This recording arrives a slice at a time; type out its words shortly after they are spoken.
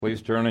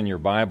Please turn in your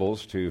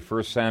Bibles to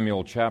 1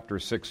 Samuel chapter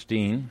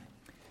 16.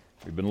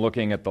 We've been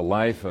looking at the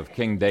life of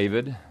King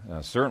David,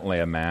 certainly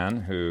a man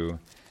who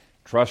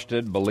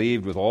trusted,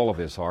 believed with all of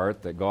his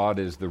heart that God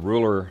is the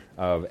ruler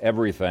of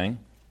everything.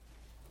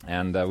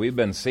 And we've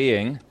been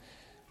seeing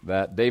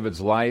that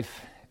David's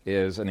life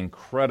is an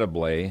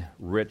incredibly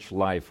rich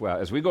life. Well,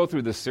 as we go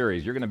through this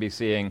series, you're going to be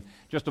seeing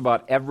just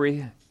about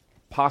every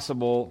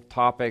possible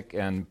topic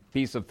and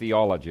piece of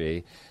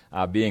theology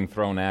being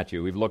thrown at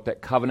you. We've looked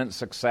at covenant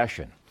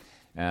succession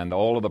and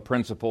all of the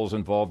principles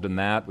involved in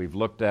that. We've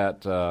looked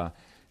at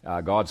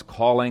God's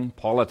calling,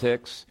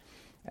 politics,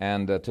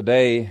 and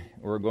today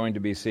we're going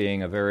to be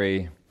seeing a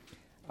very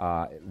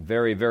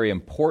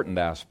important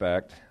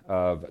aspect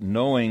of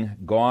knowing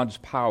God's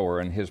power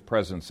and His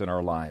presence in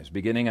our lives,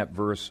 beginning at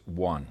verse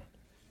 14.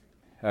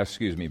 Well,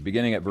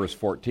 beginning at verse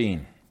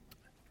 13.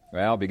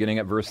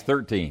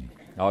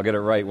 I'll get it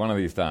right one of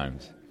these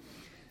times.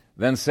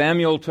 Then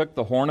Samuel took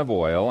the horn of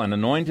oil and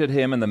anointed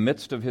him in the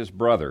midst of his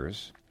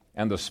brothers,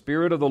 and the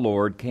Spirit of the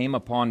Lord came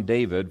upon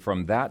David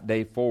from that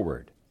day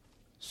forward.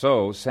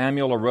 So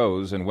Samuel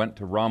arose and went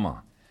to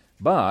Ramah.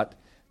 But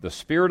the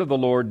Spirit of the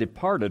Lord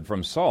departed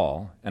from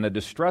Saul, and a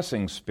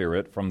distressing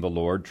spirit from the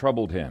Lord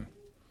troubled him.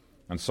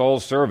 And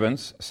Saul's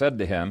servants said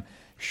to him,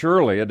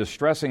 "Surely a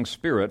distressing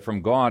spirit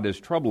from God is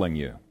troubling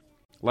you.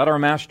 Let our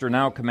master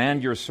now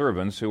command your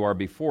servants who are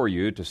before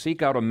you to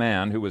seek out a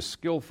man who is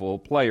skillful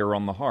player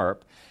on the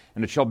harp,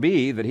 and it shall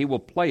be that he will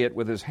play it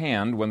with his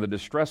hand when the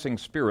distressing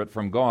spirit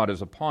from God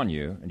is upon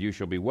you, and you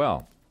shall be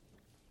well."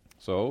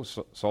 So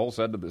Saul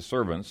said to the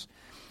servants,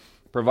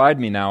 "Provide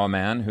me now a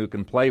man who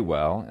can play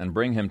well, and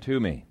bring him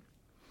to me."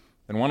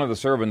 And one of the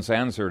servants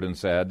answered and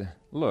said,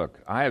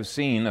 "Look, I have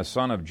seen a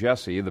son of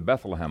Jesse the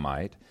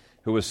Bethlehemite,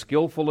 who is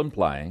skillful in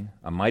playing,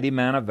 a mighty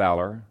man of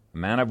valor, a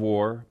man of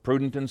war,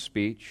 prudent in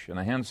speech, and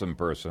a handsome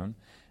person,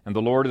 and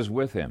the Lord is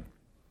with him."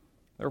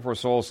 Therefore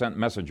Saul sent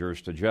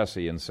messengers to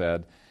Jesse and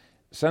said,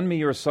 "Send me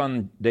your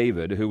son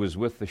David, who is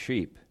with the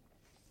sheep."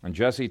 And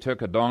Jesse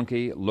took a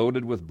donkey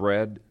loaded with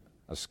bread,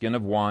 a skin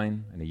of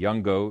wine, and a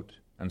young goat,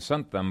 and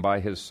sent them by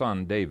his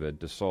son David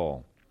to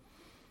Saul.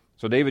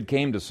 So David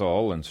came to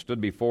Saul and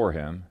stood before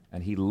him,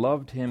 and he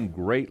loved him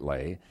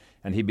greatly,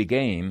 and he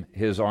became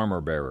his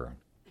armor-bearer.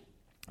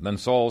 Then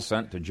Saul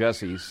sent to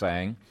Jesse,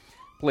 saying,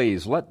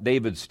 "Please let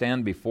David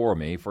stand before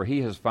me, for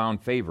he has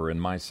found favor in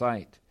my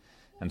sight."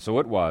 And so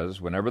it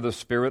was, whenever the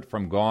Spirit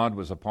from God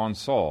was upon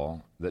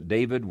Saul, that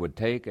David would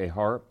take a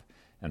harp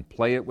and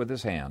play it with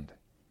his hand.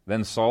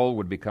 Then Saul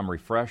would become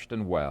refreshed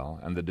and well,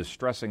 and the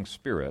distressing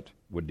spirit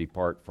would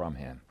depart from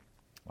him.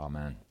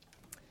 Amen.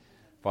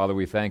 Father,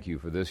 we thank you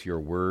for this, your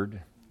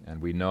word,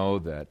 and we know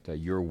that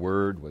your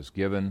word was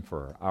given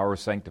for our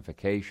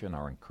sanctification,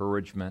 our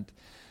encouragement,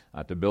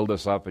 to build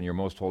us up in your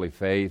most holy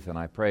faith. And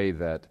I pray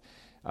that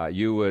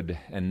you would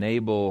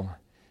enable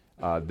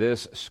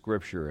this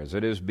Scripture, as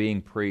it is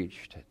being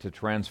preached, to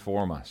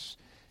transform us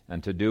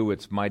and to do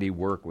its mighty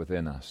work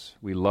within us.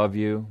 We love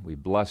you. We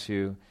bless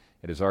you.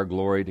 It is our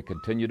glory to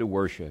continue to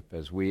worship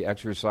as we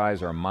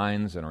exercise our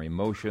minds and our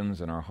emotions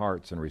and our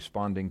hearts in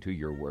responding to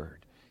your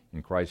word.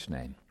 In Christ's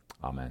name,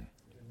 amen.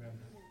 Amen.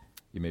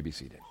 You may be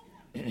seated.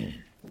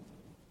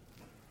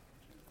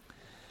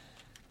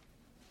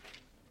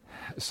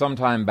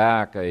 Sometime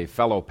back, a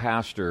fellow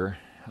pastor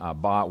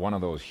bought one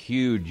of those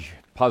huge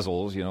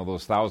puzzles,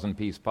 those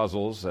 1,000-piece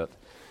puzzles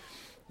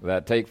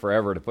that take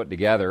forever to put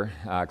together,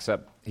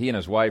 except he and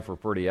his wife were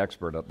pretty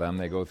expert at them.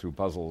 They go through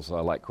puzzles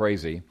like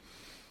crazy.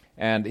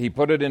 And he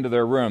put it into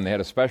their room. They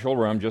had a special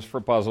room just for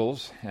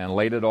puzzles and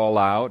laid it all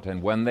out.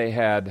 And when they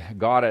had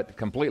got it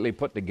completely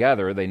put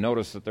together, they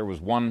noticed that there was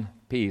one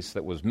piece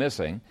that was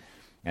missing.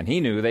 And he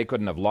knew they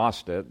couldn't have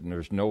lost it. And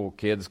there's no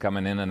kids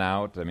coming in and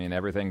out. I mean,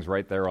 everything's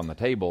right there on the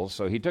table.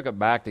 So he took it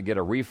back to get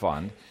a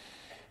refund.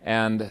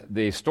 And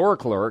the store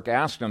clerk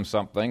asked him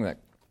something that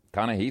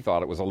he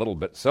thought it was a little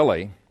bit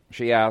silly.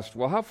 She asked,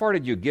 "Well, how far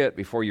did you get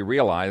before you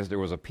realized there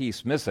was a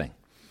piece missing?"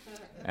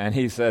 And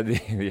he said,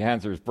 the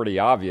answer is pretty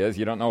obvious.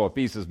 You don't know a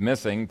piece is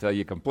missing till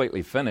you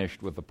completely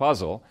finished with the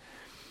puzzle.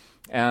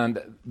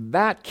 And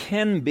that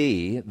can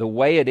be the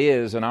way it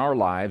is in our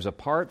lives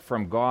apart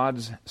from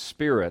God's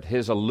Spirit,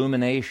 His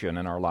illumination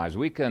in our lives.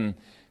 We can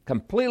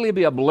completely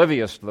be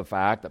oblivious to the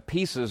fact that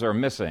pieces are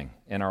missing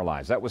in our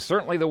lives. That was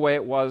certainly the way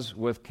it was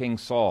with King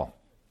Saul.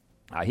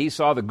 He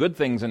saw the good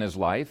things in his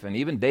life, and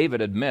even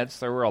David admits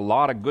there were a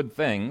lot of good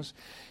things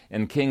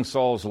in King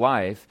Saul's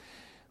life,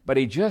 but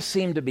he just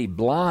seemed to be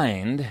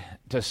blind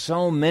to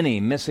so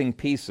many missing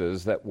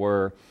pieces that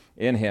were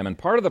in him. And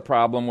part of the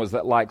problem was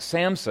that, like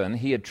Samson,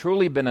 he had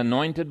truly been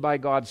anointed by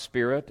God's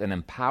Spirit and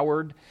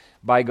empowered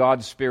by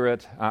God's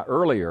Spirit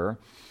earlier,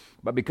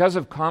 but because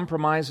of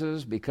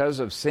compromises, because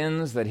of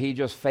sins that he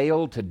just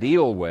failed to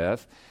deal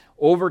with,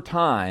 over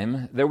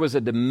time, there was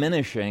a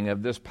diminishing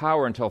of this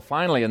power until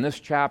finally, in this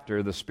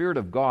chapter, the Spirit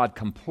of God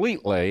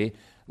completely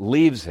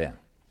leaves him.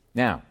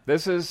 Now,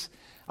 this is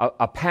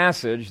a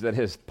passage that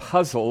has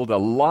puzzled a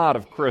lot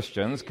of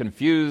Christians,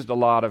 confused a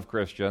lot of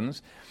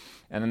Christians,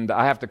 And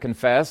I have to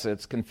confess,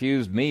 it's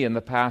confused me in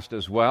the past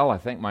as well. I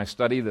think my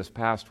study this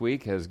past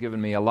week has given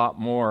me a lot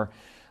more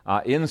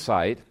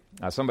insight.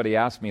 Somebody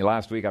asked me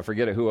last week, I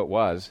forget who it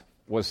was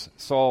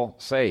Saul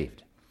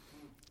saved?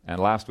 And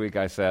last week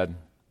I said,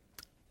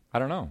 I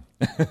don't know.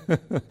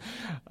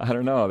 I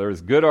don't know.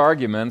 There's good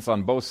arguments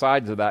on both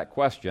sides of that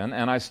question,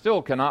 and I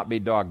still cannot be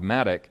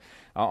dogmatic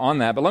on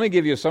that. But let me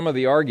give you some of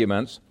the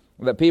arguments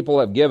that people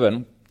have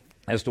given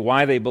as to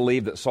why they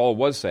believe that Saul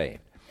was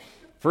saved.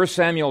 1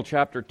 Samuel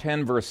chapter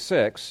 10, verse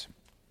 6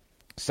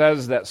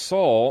 says that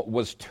Saul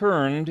was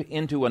turned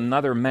into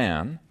another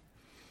man.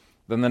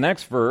 Then the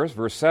next verse,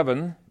 verse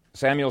 7,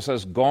 Samuel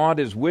says, God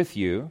is with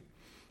you.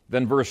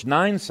 Then verse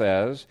 9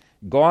 says,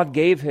 God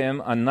gave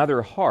him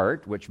another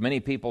heart, which many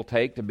people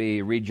take to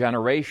be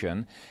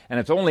regeneration. And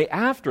it's only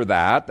after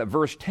that that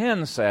verse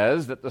 10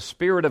 says that the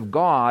Spirit of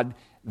God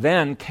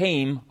then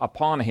came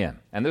upon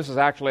him. And this is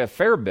actually a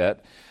fair bit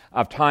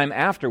of time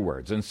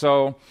afterwards. And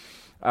so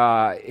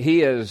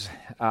he is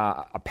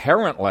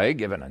apparently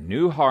given a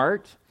new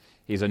heart.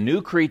 He's a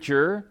new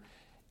creature.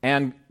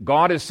 And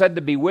God is said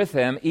to be with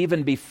him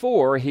even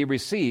before he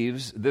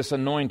receives this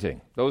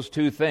anointing. Those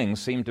two things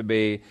seem to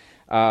be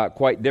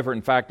quite different.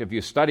 In fact, if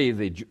you study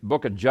the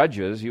book of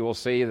Judges, you will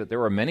see that there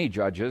were many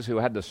judges who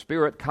had the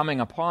Spirit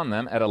coming upon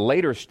them at a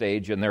later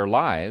stage in their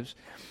lives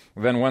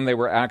than when they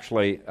were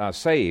actually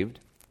saved.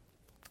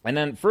 And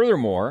then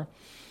furthermore,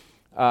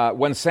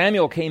 when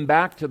Samuel came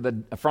back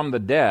from the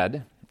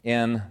dead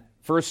in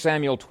 1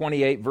 Samuel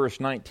 28, verse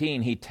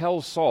 19, he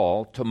tells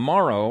Saul,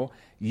 tomorrow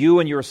you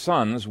and your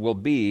sons will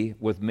be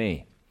with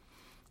me.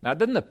 Now, it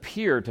doesn't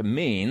appear to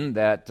mean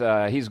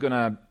that he's going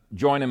to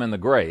join him in the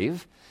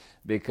grave,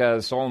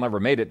 because Saul never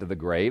made it to the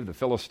grave. The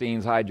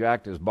Philistines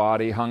hijacked his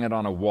body, hung it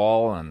on a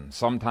wall, and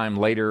sometime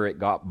later it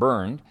got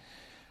burned.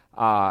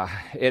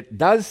 It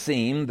does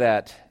seem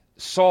that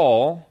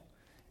Saul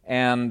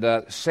and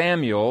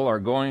Samuel are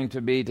going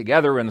to be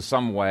together in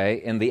some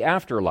way in the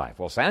afterlife.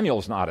 Well,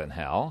 Samuel's not in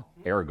hell,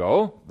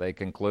 ergo, they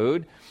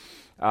conclude,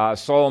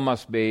 Saul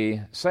must be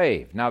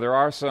saved. Now, there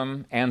are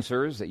some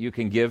answers that you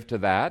can give to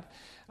that,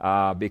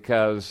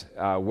 because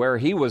where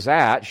he was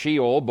at,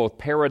 Sheol, both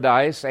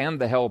paradise and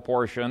the hell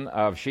portion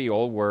of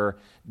Sheol were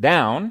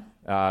down,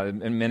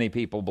 and many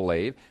people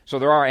believe. So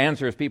there are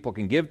answers people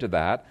can give to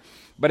that.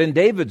 But in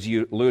David's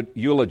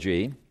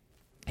eulogy,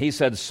 he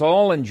said,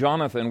 Saul and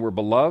Jonathan were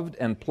beloved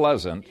and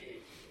pleasant.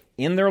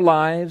 In their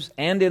lives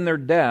and in their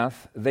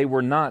death, they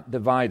were not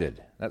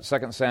divided. That's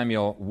 2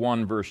 Samuel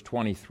 1, verse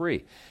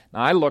 23.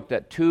 Now, I looked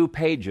at 2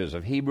 pages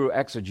of Hebrew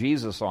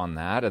exegesis on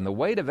that, and the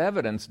weight of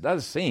evidence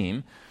does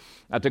seem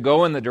to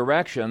go in the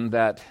direction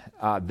that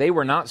they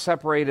were not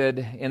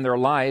separated in their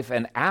life,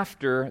 and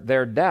after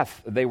their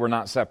death, they were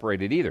not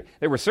separated either.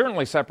 They were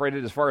certainly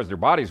separated as far as their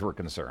bodies were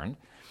concerned.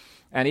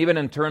 And even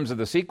in terms of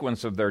the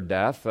sequence of their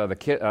death,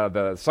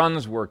 the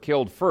sons were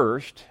killed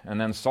first, and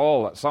then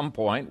Saul at some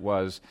point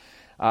was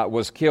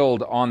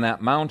killed on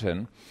that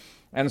mountain.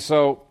 And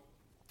so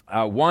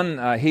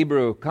one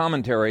Hebrew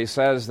commentary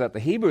says that the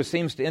Hebrew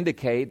seems to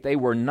indicate they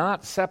were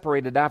not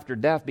separated after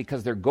death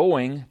because they're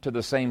going to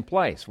the same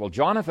place. Well,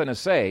 Jonathan is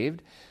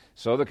saved,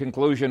 so the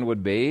conclusion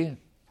would be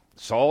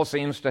Saul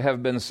seems to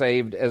have been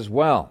saved as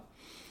well.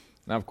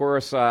 Now, of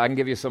course, I can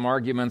give you some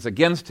arguments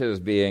against his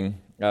being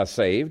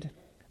saved.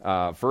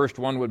 First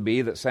one would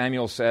be that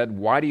Samuel said,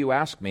 why do you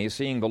ask me,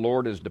 seeing the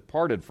Lord has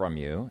departed from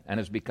you and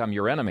has become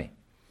your enemy?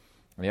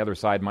 And the other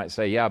side might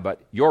say, yeah,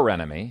 but your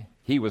enemy,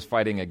 he was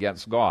fighting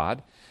against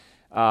God.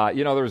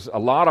 There's a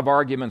lot of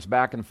arguments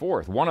back and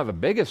forth. One of the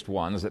biggest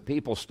ones that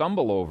people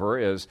stumble over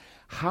is,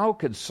 how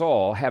could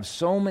Saul have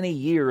so many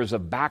years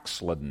of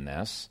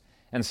backsliddenness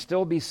and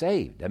still be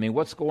saved? I mean,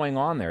 what's going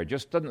on there? It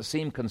just doesn't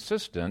seem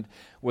consistent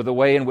with the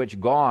way in which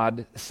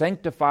God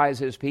sanctifies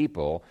his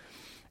people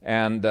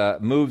and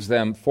moves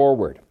them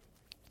forward.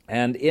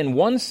 And in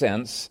one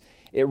sense,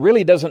 it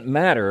really doesn't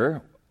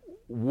matter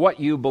what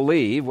you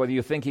believe, whether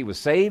you think he was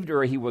saved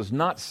or he was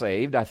not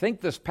saved. I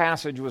think this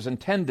passage was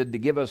intended to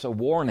give us a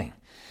warning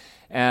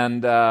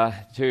and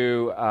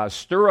to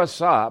stir us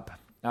up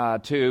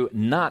to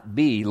not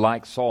be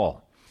like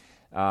Saul.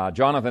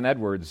 Jonathan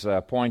Edwards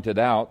pointed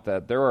out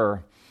that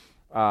there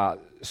are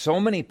so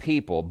many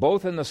people,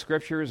 both in the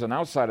Scriptures and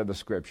outside of the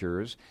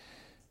Scriptures,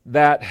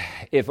 that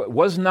if it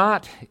was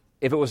not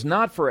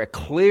for a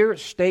clear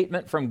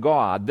statement from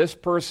God, this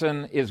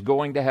person is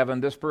going to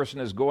heaven, this person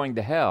is going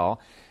to hell,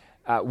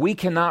 we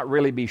cannot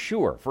really be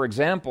sure. For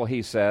example,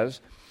 he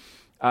says,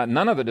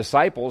 none of the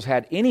disciples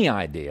had any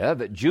idea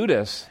that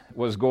Judas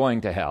was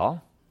going to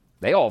hell.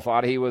 They all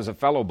thought he was a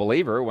fellow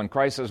believer. When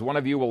Christ says, one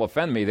of you will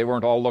offend me, they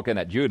weren't all looking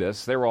at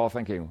Judas. They were all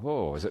thinking,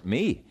 whoa, is it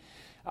me?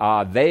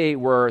 They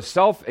were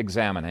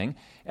self-examining.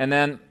 And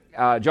then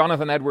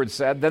Jonathan Edwards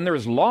said, then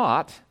there's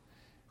Lot,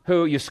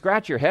 who you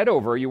scratch your head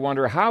over, you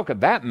wonder, how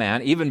could that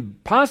man even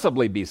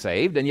possibly be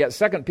saved? And yet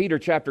 2 Peter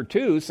chapter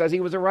 2 says he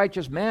was a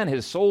righteous man.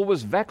 His soul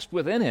was vexed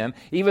within him,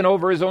 even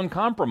over his own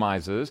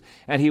compromises,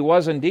 and he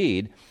was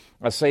indeed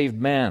a saved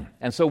man.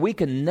 And so we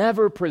can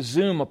never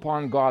presume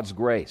upon God's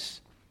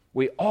grace.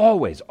 We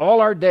always,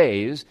 all our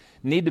days,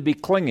 need to be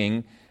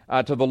clinging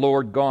to the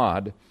Lord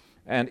God.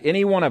 And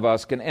any one of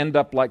us can end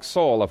up like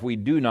Saul if we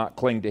do not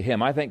cling to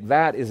him. I think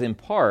that is in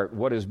part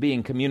what is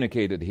being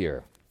communicated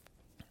here.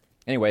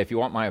 Anyway, if you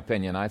want my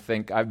opinion, I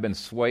think I've been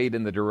swayed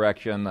in the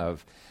direction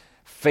of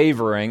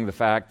favoring the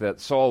fact that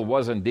Saul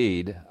was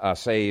indeed a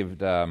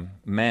saved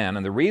man.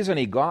 And the reason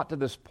he got to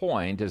this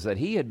point is that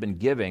he had been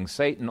giving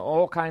Satan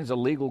all kinds of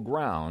legal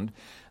ground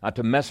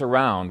to mess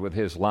around with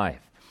his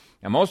life.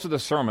 And most of the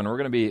sermon, we're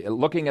going to be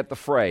looking at the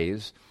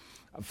phrase,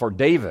 for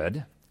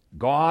David,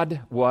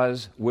 God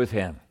was with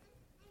him.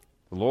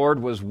 The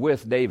Lord was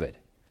with David.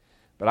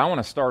 But I want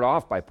to start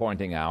off by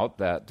pointing out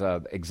that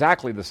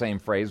exactly the same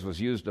phrase was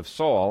used of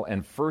Saul in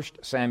 1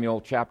 Samuel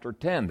chapter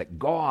 10, that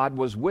God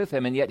was with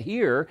him, and yet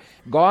here,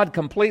 God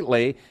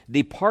completely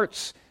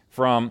departs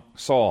from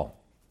Saul.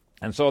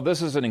 And so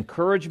this is an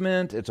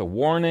encouragement, it's a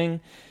warning,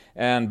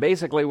 and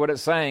basically what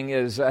it's saying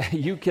is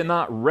you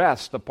cannot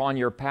rest upon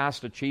your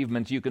past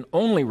achievements, you can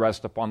only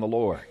rest upon the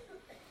Lord.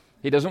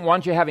 He doesn't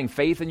want you having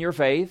faith in your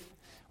faith,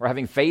 or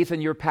having faith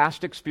in your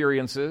past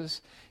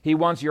experiences. He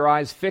wants your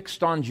eyes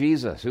fixed on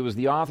Jesus, who is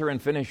the author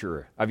and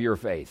finisher of your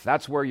faith.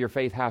 That's where your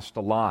faith has to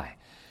lie.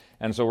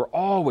 And so we're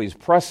always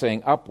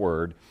pressing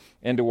upward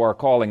into our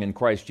calling in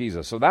Christ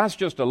Jesus. So that's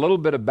just a little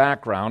bit of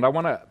background. I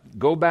want to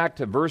go back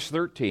to verse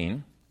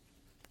 13,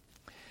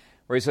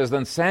 where he says,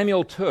 Then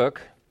Samuel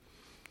took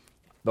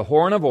the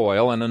horn of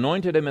oil and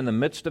anointed him in the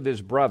midst of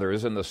his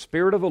brothers, and the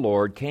Spirit of the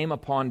Lord came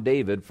upon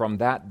David from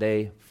that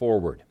day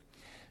forward.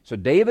 So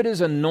David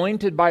is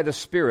anointed by the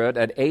Spirit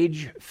at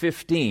age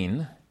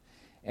 15,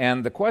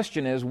 and the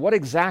question is, what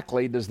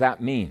exactly does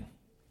that mean?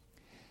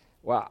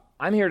 Well,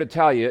 I'm here to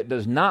tell you it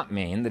does not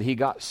mean that he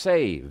got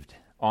saved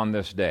on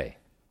this day.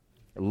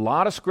 A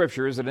lot of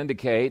scriptures that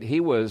indicate he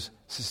was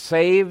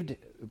saved,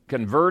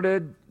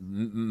 converted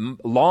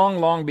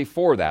long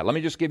before that. Let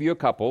me just give you a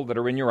couple that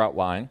are in your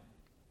outline.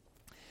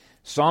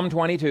 Psalm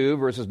 22,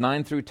 verses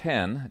 9 through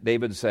 10,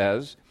 David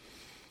says,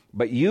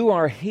 But you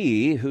are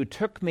he who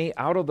took me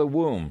out of the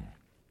womb.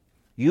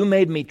 You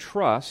made me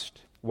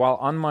trust while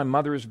on my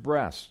mother's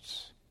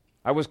breasts.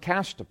 I was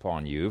cast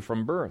upon you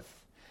from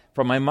birth.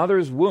 From my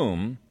mother's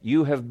womb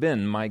you have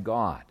been my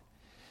God.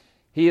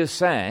 He is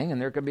saying, and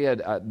there could be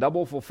a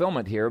double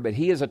fulfillment here, but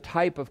he is a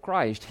type of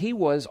Christ. He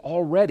was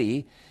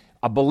already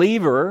a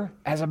believer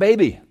as a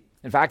baby.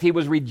 In fact, he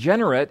was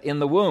regenerate in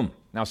the womb.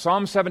 Now,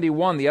 Psalm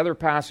 71, the other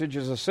passage,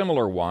 is a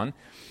similar one.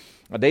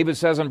 David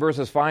says in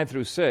verses 5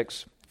 through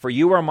 6, For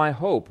you are my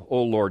hope,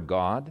 O Lord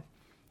God.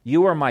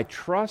 You are my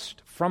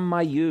trust from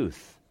my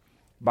youth.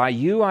 By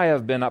you I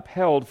have been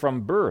upheld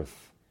from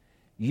birth.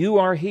 You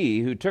are he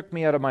who took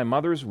me out of my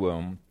mother's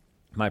womb.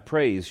 My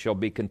praise shall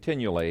be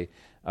continually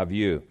of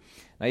you.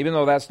 Now, even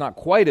though that's not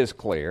quite as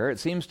clear, it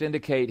seems to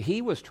indicate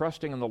he was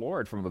trusting in the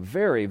Lord from a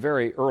very,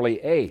 very early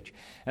age.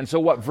 And so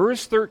what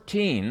verse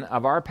 13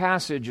 of our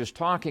passage is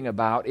talking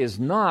about is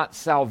not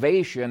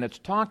salvation. It's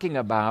talking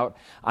about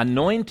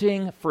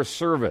anointing for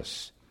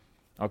service.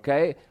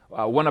 Okay?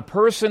 When a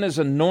person is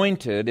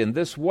anointed in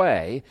this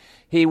way,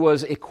 he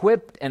was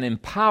equipped and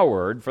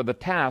empowered for the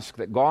task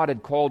that God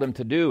had called him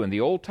to do. And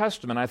the Old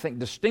Testament, I think,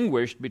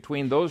 distinguished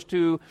between those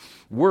two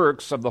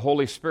works of the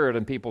Holy Spirit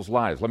in people's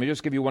lives. Let me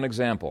just give you one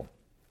example.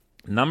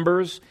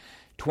 Numbers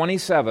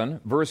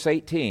 27, verse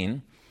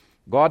 18,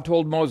 God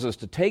told Moses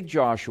to take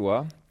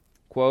Joshua,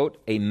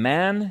 quote, a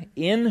man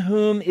in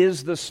whom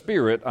is the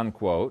Spirit,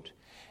 unquote,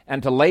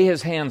 and to lay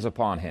his hands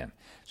upon him.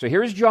 So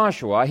here's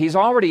Joshua. He's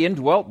already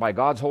indwelt by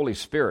God's Holy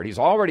Spirit. He's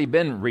already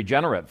been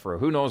regenerate for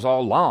who knows how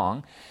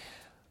long.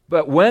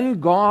 But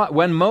when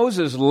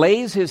Moses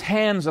lays his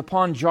hands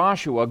upon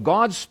Joshua,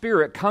 God's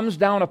Spirit comes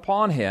down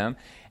upon him,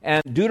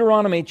 and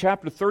Deuteronomy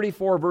chapter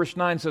 34, verse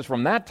 9 says,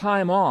 from that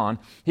time on,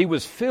 he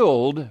was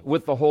filled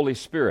with the Holy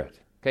Spirit.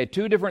 Okay,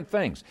 two different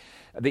things.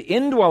 The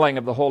indwelling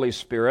of the Holy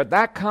Spirit,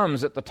 that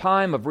comes at the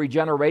time of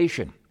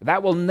regeneration.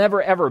 That will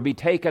never, ever be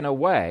taken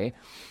away.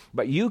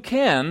 But you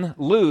can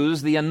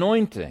lose the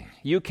anointing.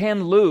 You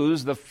can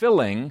lose the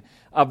filling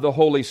of the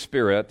Holy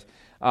Spirit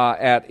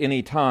at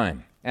any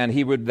time. And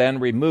he would then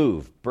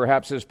remove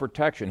perhaps his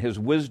protection, his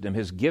wisdom,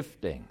 his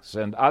giftings,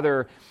 and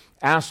other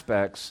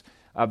aspects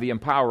of the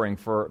empowering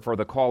for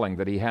the calling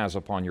that he has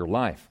upon your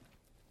life.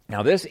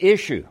 Now this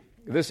issue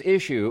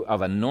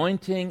of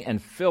anointing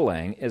and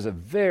filling is a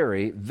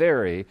very,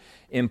 very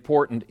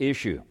important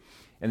issue.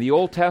 In the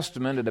Old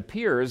Testament, it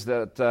appears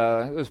that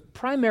it was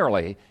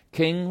primarily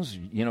kings,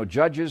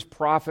 judges,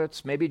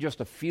 prophets, maybe just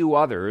a few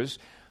others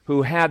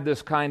who had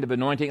this kind of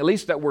anointing, at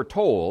least that we're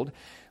told.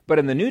 But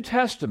in the New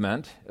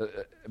Testament,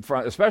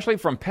 especially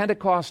from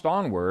Pentecost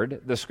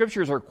onward, the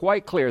Scriptures are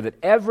quite clear that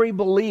every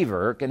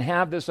believer can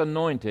have this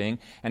anointing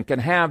and can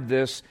have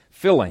this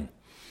filling.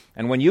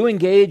 And when you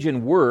engage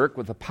in work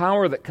with the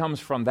power that comes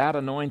from that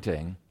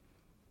anointing,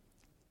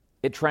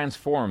 it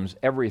transforms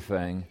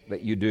everything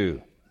that you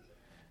do.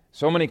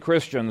 So many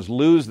Christians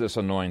lose this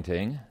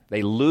anointing.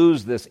 They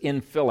lose this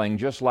infilling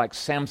just like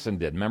Samson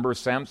did. Remember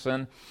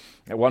Samson?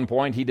 At one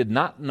point, he did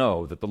not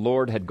know that the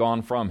Lord had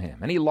gone from him,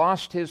 and he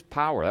lost his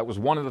power. That was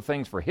one of the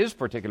things for his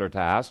particular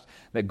task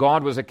that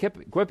God was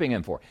equipping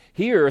him for.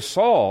 Here,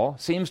 Saul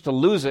seems to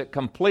lose it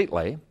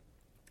completely,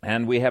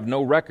 and we have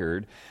no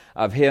record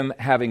of him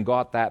having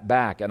got that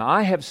back. And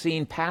I have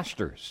seen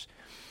pastors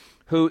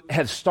who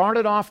have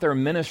started off their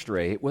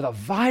ministry with a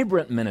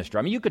vibrant ministry.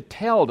 I mean, you could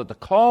tell that the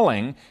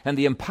calling and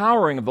the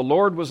empowering of the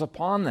Lord was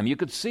upon them. You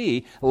could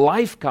see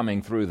life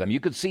coming through them. You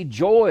could see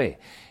joy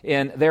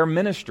in their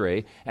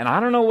ministry. And I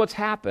don't know what's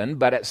happened,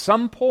 but at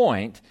some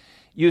point,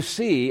 you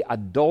see a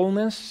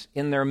dullness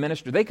in their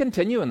ministry. They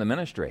continue in the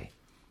ministry,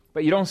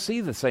 but you don't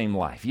see the same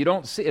life. You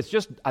don't see, it's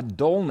just a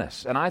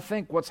dullness. And I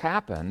think what's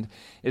happened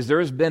is there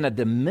has been a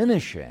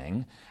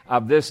diminishing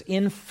of this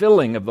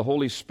infilling of the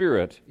Holy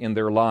Spirit in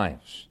their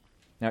lives.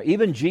 Now,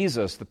 even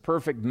Jesus, the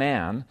perfect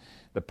man,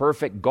 the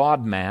perfect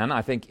God-man,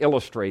 I think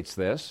illustrates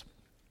this,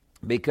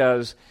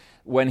 because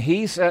when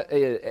he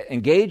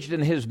engaged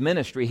in his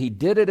ministry, he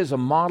did it as a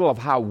model of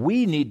how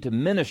we need to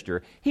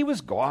minister. He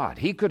was God.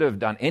 He could have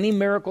done any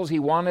miracles he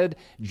wanted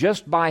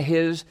just by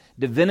his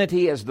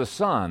divinity as the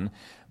Son,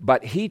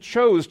 but he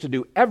chose to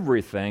do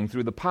everything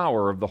through the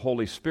power of the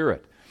Holy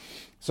Spirit.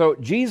 So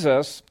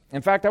Jesus,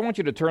 in fact, I want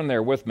you to turn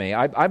there with me.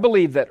 I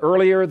believe that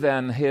earlier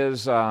than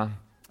his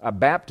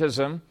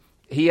baptism,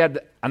 he had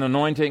an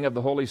anointing of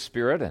the Holy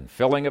Spirit and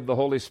filling of the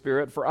Holy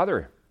Spirit for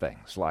other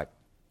things, like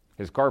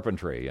his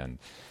carpentry and,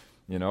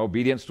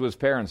 obedience to his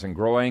parents and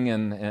growing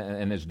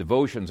in his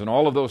devotions and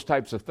all of those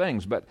types of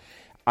things. But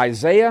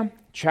Isaiah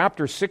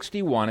chapter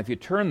 61, if you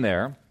turn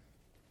there,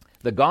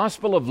 the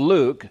Gospel of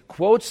Luke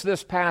quotes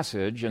this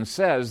passage and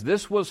says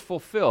this was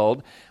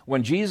fulfilled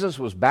when Jesus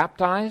was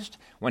baptized,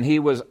 when he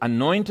was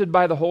anointed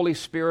by the Holy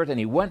Spirit, and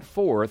he went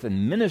forth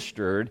and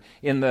ministered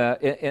in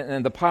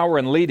the power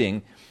and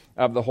leading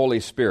of the Holy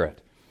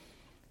Spirit.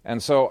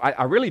 And so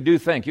I really do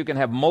think you can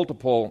have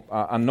multiple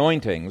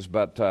anointings,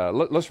 but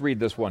let's read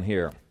this one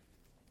here.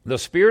 The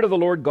Spirit of the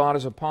Lord God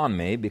is upon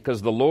me,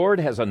 because the Lord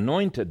has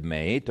anointed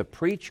me to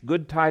preach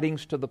good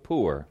tidings to the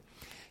poor.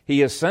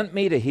 He has sent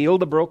me to heal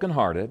the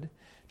brokenhearted,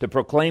 to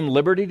proclaim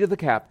liberty to the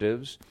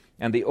captives,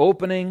 and the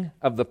opening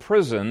of the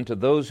prison to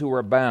those who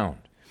are bound.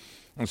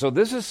 And so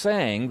this is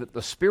saying that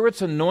the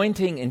Spirit's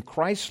anointing in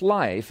Christ's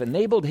life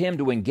enabled him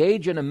to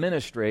engage in a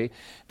ministry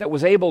that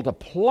was able to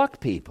pluck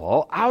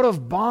people out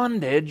of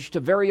bondage to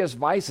various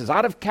vices,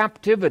 out of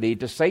captivity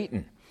to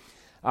Satan.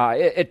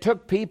 It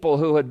took people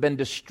who had been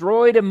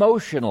destroyed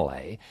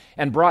emotionally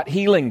and brought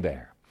healing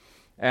there.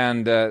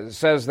 And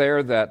says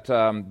there that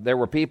there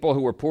were people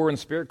who were poor in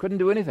spirit, couldn't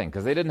do anything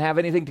because they didn't have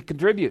anything to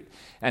contribute.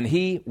 And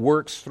he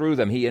works through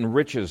them. He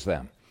enriches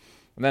them.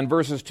 And then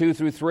verses 2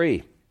 through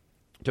 3.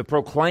 To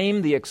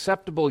proclaim the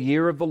acceptable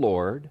year of the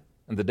Lord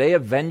and the day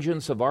of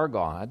vengeance of our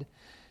God,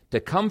 to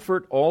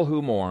comfort all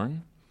who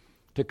mourn,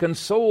 to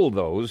console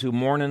those who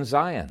mourn in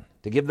Zion,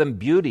 to give them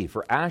beauty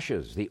for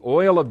ashes, the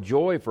oil of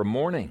joy for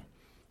mourning,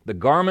 the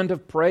garment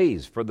of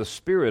praise for the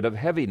spirit of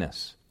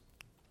heaviness.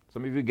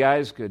 Some of you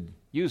guys could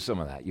use some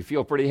of that. You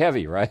feel pretty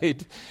heavy,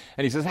 right?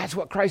 And he says that's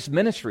what Christ's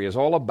ministry is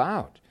all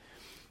about.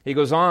 He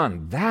goes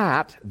on,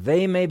 that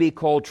they may be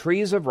called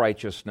trees of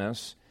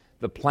righteousness,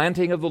 the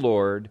planting of the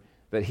Lord,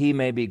 that he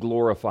may be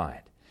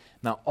glorified.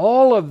 Now,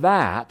 all of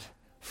that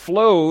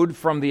flowed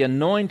from the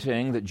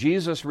anointing that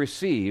Jesus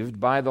received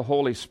by the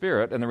Holy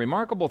Spirit. And the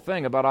remarkable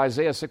thing about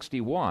Isaiah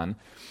 61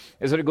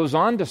 is that it goes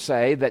on to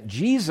say that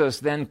Jesus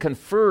then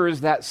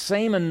confers that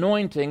same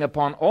anointing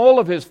upon all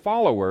of his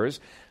followers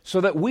so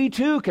that we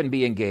too can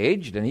be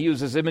engaged. And he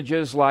uses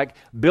images like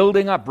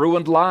building up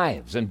ruined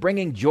lives and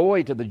bringing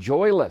joy to the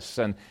joyless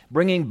and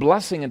bringing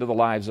blessing into the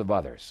lives of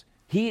others.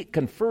 He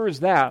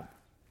confers that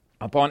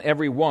upon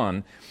every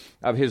one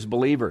of his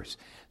believers.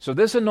 So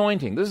this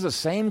anointing, this is the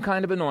same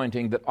kind of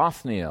anointing that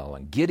Othniel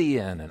and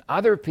Gideon and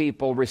other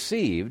people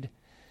received,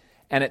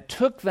 and it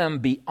took them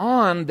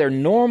beyond their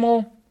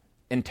normal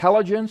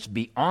intelligence,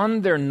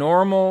 beyond their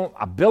normal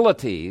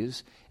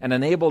abilities, and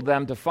enabled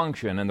them to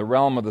function in the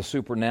realm of the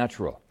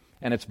supernatural.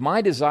 And it's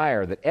my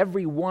desire that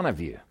every one of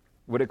you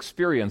would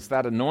experience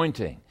that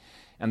anointing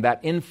and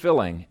that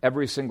infilling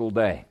every single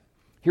day.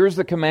 Here's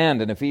the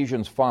command in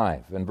Ephesians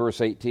 5 and verse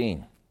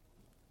 18.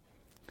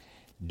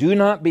 Do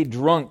not be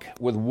drunk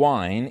with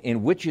wine,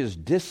 in which is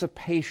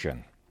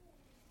dissipation,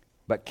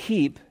 but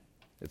keep,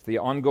 it's the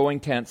ongoing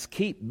tense,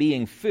 keep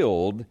being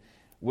filled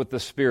with the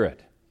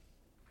Spirit.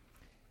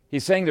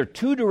 He's saying there are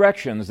two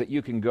directions that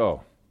you can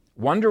go.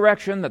 One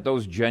direction that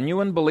those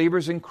genuine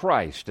believers in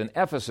Christ in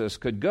Ephesus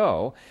could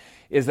go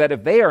is that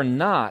if they are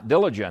not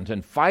diligent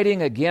in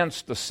fighting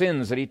against the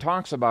sins that he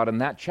talks about in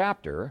that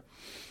chapter,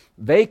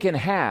 they can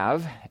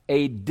have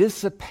a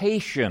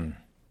dissipation.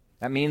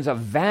 That means a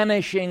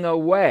vanishing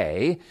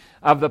away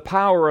of the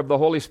power of the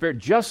Holy Spirit,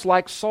 just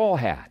like Saul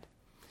had.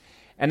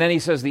 And then he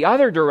says the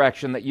other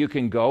direction that you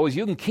can go is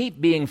you can keep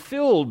being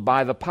filled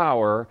by the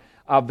power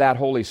of that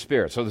Holy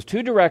Spirit. So there's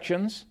two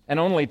directions, and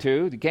only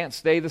two. You can't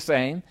stay the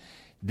same.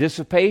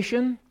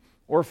 Dissipation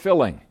or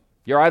filling.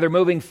 You're either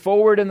moving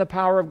forward in the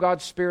power of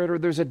God's Spirit or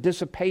there's a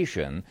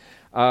dissipation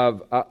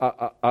of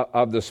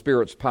the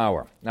Spirit's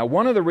power. Now,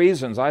 one of the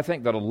reasons I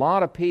think that a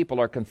lot of people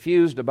are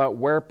confused about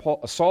where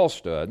Saul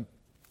stood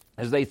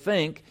is they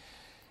think,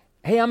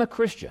 hey, I'm a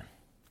Christian.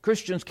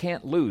 Christians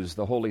can't lose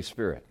the Holy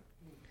Spirit.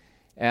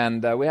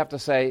 And we have to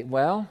say,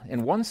 well,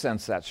 in one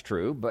sense that's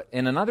true, but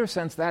in another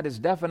sense that is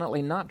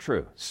definitely not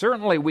true.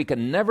 Certainly we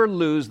can never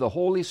lose the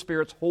Holy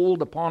Spirit's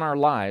hold upon our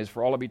lives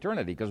for all of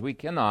eternity, because we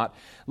cannot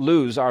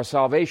lose our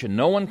salvation.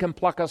 No one can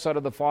pluck us out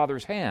of the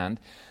Father's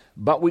hand,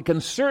 but we can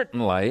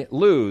certainly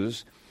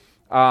lose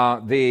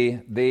the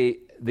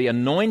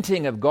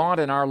anointing of God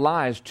in our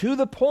lives to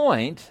the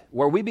point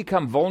where we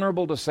become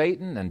vulnerable to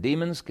Satan and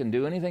demons can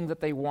do anything that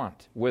they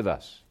want with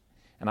us.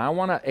 And I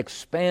want to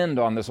expand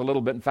on this a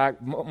little bit. In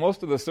fact,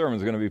 most of the sermon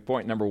is going to be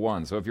point number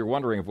 1. So if you're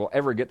wondering if we'll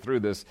ever get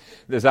through this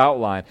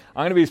outline,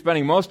 I'm going to be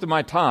spending most of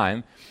my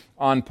time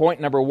on point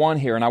number 1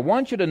 here. And I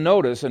want you to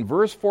notice in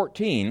verse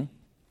 14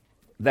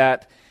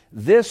 that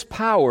this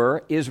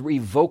power is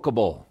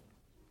revocable.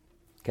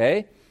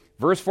 Okay?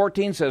 Verse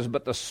 14 says,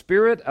 "But the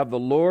Spirit of the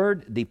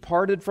Lord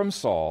departed from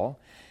Saul,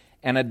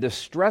 and a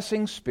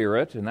distressing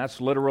spirit," and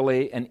that's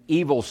literally an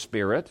evil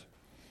spirit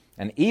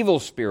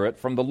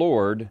from the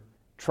Lord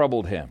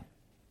troubled him.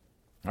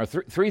 There are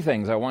three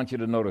things I want you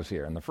to notice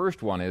here. And the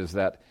first one is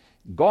that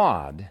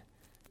God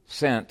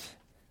sent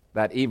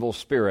that evil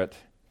spirit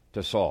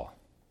to Saul.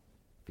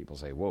 People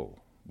say, whoa,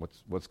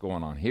 what's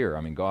going on here?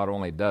 I mean, God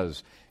only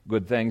does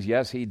good things.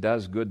 Yes, he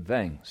does good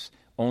things,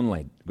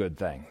 only good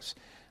things.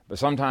 But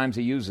sometimes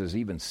he uses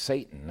even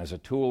Satan as a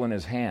tool in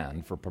his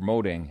hand for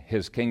promoting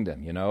his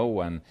kingdom. You know,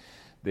 when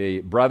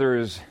the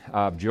brothers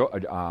of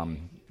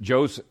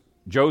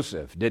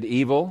Joseph did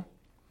evil,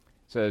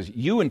 says,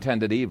 you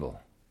intended evil,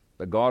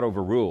 but God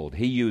overruled.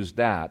 He used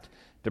that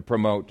to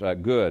promote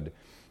good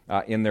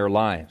in their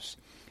lives.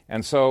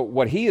 And so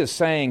what he is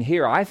saying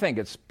here, I think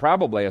it's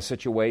probably a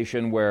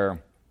situation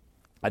where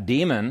a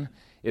demon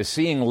is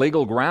seeing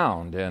legal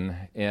ground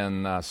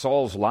in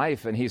Saul's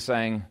life, and he's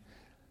saying,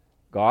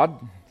 God,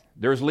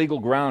 there's legal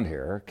ground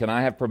here. Can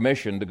I have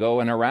permission to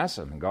go and harass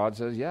him? And God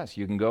says, yes,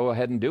 you can go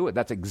ahead and do it.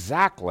 That's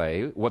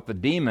exactly what the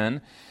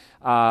demon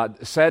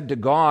said to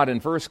God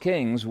in 2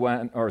 Kings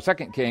when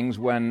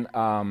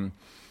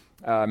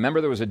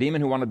remember there was a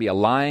demon who wanted to be a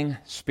lying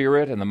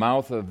spirit in the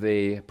mouth of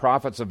the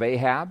prophets of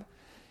Ahab,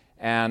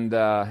 and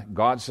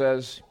God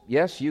says,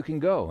 yes, you can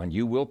go and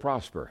you will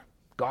prosper.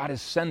 God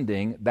is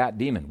sending that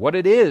demon. What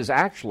it is,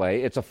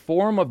 actually, it's a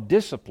form of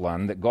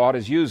discipline that God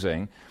is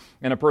using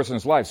in a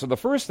person's life. So the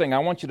first thing I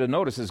want you to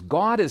notice is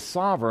God is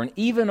sovereign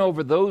even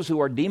over those who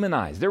are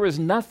demonized. There is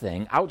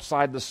nothing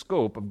outside the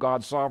scope of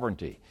God's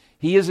sovereignty.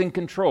 He is in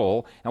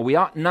control, and we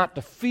ought not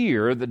to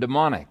fear the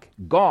demonic.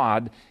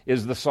 God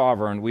is the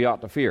sovereign we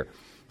ought to fear.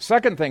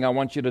 Second thing I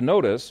want you to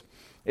notice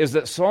is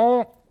that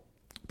Saul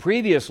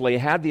previously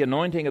had the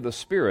anointing of the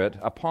Spirit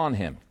upon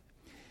him.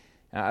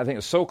 I think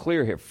it's so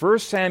clear here. 1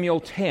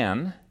 Samuel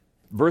 10,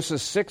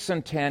 verses 6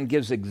 and 10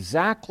 gives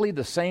exactly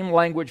the same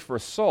language for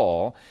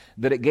Saul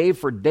that it gave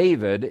for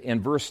David in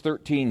verse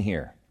 13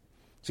 here.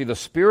 See, the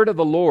Spirit of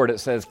the Lord,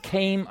 it says,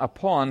 came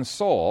upon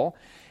Saul.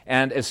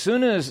 And as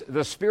soon as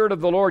the Spirit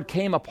of the Lord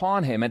came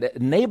upon him, it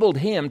enabled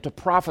him to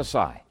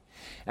prophesy.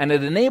 And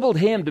it enabled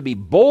him to be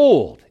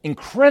bold,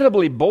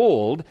 incredibly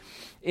bold,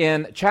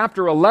 in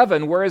chapter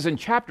 11, whereas in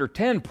chapter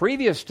 10,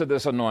 previous to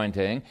this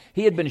anointing,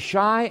 he had been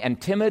shy and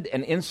timid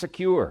and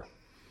insecure.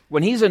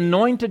 When he's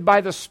anointed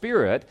by the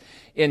Spirit,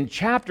 in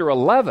chapter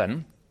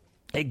 11,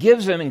 it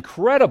gives him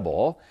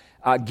incredible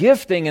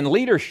gifting and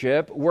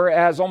leadership,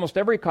 whereas almost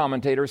every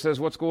commentator says,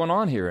 what's going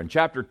on here? In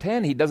chapter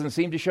 10, he doesn't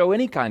seem to show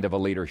any kind of a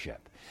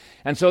leadership.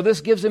 And so this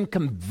gives him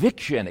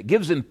conviction, it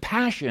gives him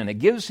passion, it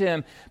gives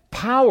him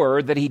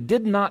power that he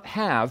did not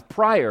have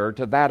prior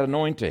to that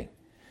anointing.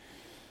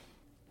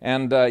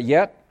 And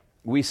yet,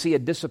 we see a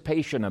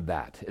dissipation of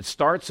that. It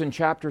starts in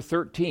chapter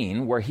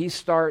 13, where he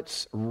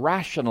starts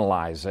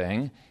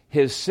rationalizing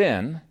his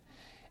sin,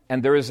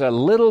 and there is a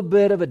little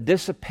bit of a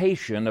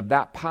dissipation of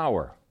that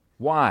power.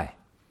 Why?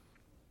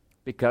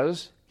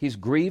 Because he's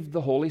grieved the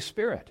Holy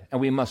Spirit.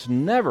 And we must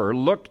never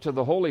look to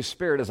the Holy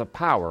Spirit as a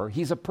power.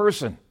 He's a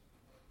person.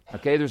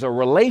 Okay, there's a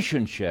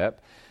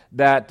relationship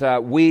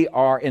that we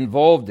are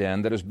involved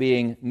in that is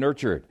being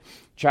nurtured.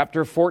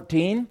 Chapter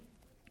 14,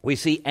 we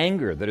see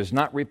anger that is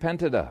not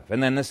repented of,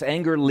 and then this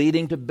anger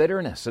leading to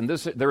bitterness. And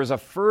there is a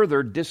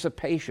further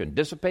dissipation.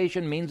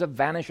 Dissipation means a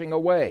vanishing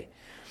away.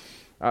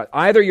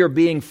 Either you're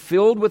being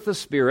filled with the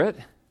Spirit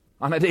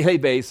on a daily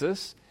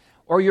basis,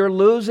 or you're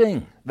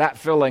losing that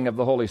filling of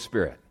the Holy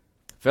Spirit.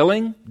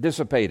 Filling,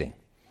 dissipating.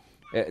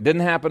 It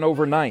didn't happen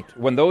overnight.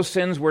 When those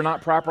sins were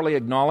not properly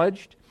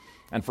acknowledged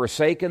and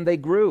forsaken, they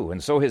grew.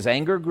 And so his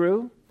anger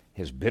grew,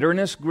 his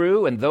bitterness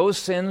grew, and those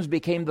sins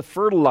became the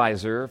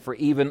fertilizer for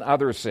even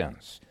other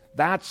sins.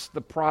 That's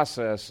the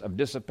process of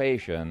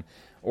dissipation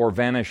or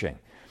vanishing.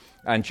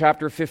 In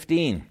chapter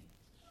 15,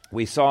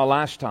 We saw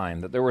last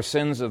time that there were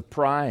sins of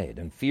pride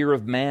and fear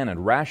of man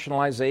and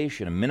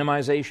rationalization and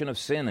minimization of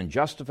sin and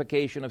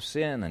justification of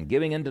sin and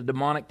giving into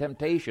demonic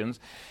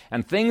temptations.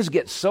 And things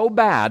get so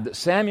bad that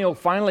Samuel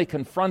finally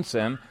confronts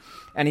him,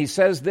 and he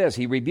says this,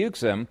 he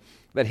rebukes him,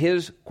 that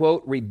his,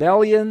 quote,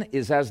 rebellion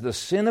is as the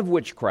sin of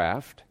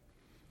witchcraft,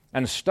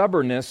 and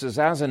stubbornness is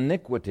as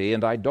iniquity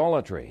and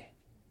idolatry.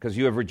 Because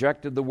you have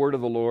rejected the word of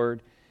the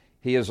Lord,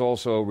 he has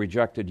also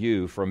rejected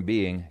you from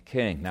being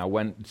king. Now,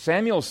 when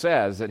Samuel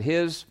says that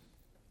his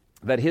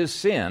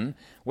sin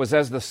was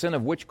as the sin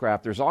of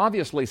witchcraft, there's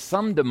obviously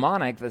some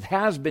demonic that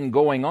has been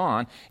going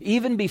on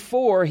even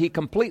before he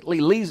completely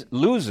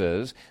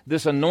loses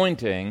this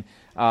anointing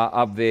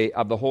of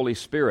the Holy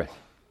Spirit.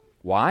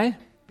 Why?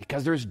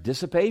 Because there's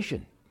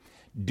dissipation.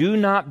 Do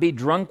not be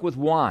drunk with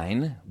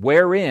wine,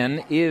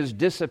 wherein is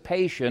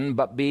dissipation,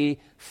 but be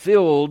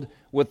filled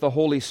with the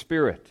Holy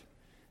Spirit.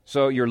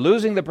 So you're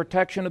losing the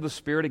protection of the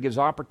Spirit. It gives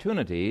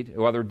opportunity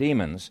to other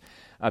demons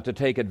to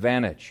take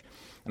advantage.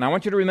 And I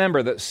want you to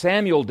remember that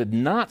Samuel did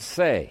not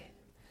say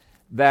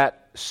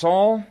that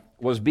Saul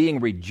was being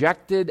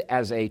rejected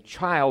as a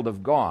child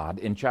of God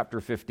in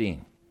chapter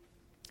 15.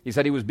 He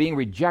said he was being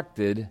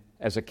rejected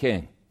as a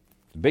king.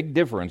 Big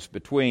difference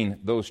between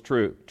those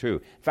two.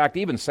 In fact,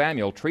 even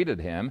Samuel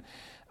treated him.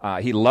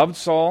 He loved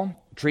Saul,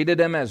 treated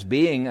him as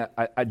being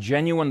a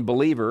genuine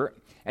believer,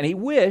 and he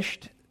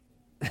wished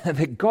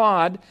that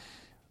God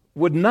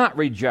would not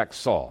reject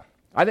Saul.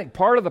 I think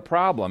part of the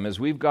problem is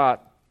we've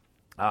got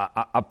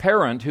a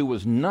parent who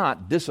was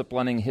not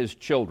disciplining his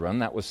children.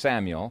 That was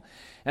Samuel.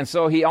 And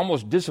so he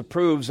almost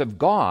disapproves of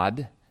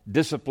God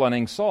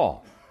disciplining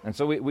Saul. And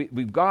so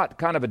we've got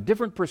kind of a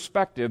different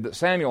perspective that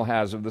Samuel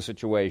has of the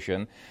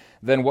situation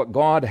than what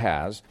God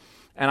has.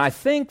 And I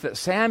think that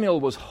Samuel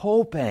was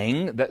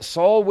hoping that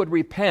Saul would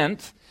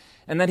repent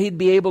and that he'd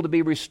be able to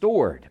be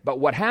restored. But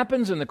what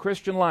happens in the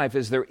Christian life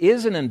is there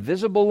is an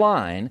invisible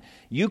line.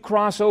 You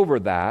cross over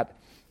that,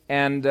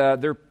 and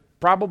there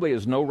probably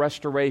is no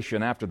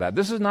restoration after that.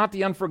 This is not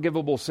the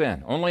unforgivable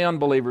sin. Only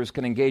unbelievers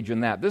can engage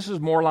in that. This is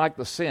more like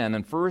the sin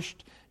in 1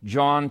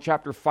 John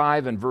chapter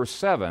 5 and verse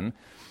 7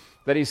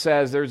 that he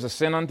says there's a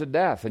sin unto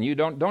death, and you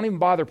don't even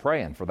bother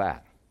praying for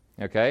that.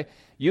 Okay?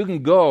 You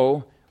can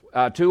go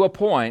to a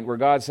point where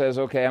God says,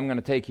 okay, I'm going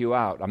to take you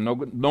out. I'm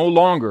no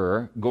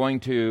longer going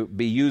to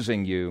be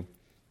using you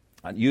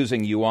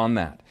on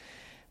that.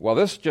 Well,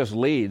 this just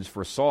leads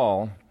for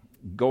Saul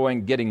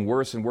getting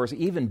worse and worse,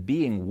 even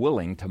being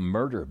willing to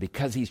murder,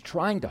 because he's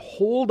trying to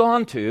hold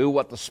on to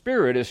what the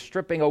Spirit is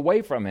stripping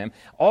away from him.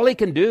 All he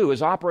can do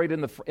is operate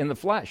in the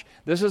flesh.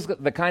 This is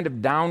the kind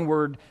of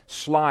downward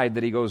slide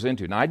that he goes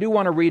into. Now, I do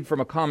want to read from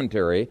a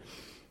commentary,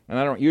 and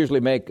I don't usually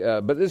make,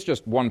 but it's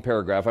just one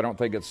paragraph. I don't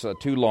think it's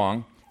too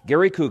long.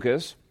 Gary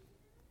Kukas,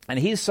 and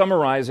he's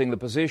summarizing the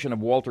position of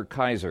Walter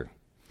Kayser.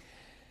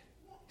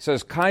 He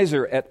says,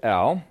 Kayser et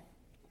al.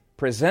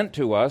 Present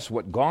to us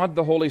what God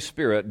the Holy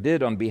Spirit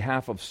did on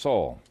behalf of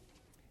Saul.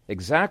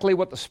 Exactly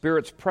what the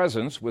Spirit's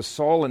presence with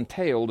Saul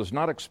entailed is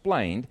not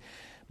explained,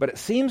 but it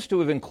seems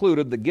to have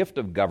included the gift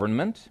of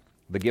government,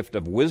 the gift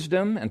of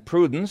wisdom and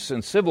prudence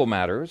in civil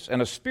matters,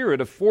 and a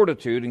spirit of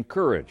fortitude and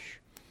courage.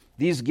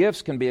 These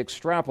gifts can be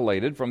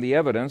extrapolated from the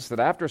evidence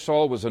that after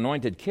Saul was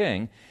anointed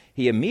king,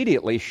 he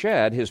immediately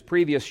shed his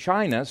previous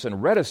shyness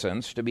and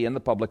reticence to be in the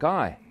public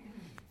eye.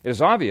 It is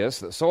obvious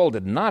that Saul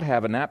did not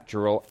have a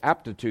natural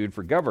aptitude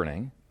for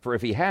governing, for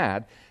if he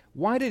had,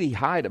 why did he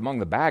hide among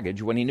the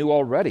baggage when he knew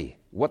already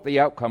what the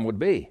outcome would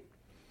be?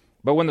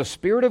 But when the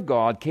Spirit of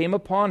God came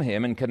upon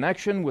him in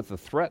connection with the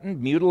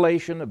threatened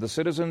mutilation of the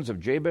citizens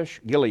of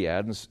Jabesh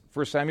Gilead in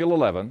 1 Samuel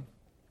 11,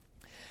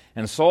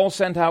 and Saul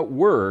sent out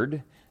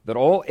word that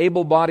all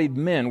able-bodied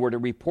men were to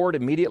report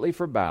immediately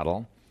for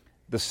battle,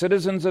 the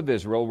citizens of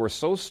Israel were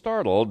so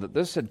startled that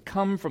this had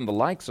come from the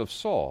likes of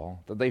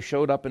Saul that they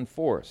showed up in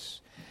force.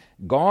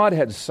 God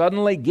had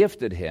suddenly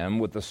gifted him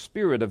with the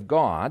Spirit of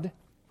God,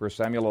 1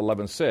 Samuel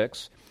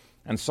 11:6,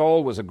 and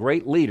Saul was a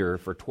great leader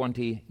for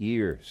 20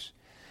 years.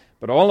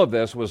 But all of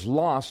this was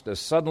lost as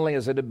suddenly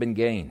as it had been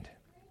gained.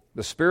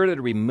 The Spirit had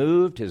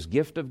removed his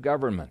gift of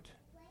government.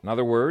 In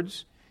other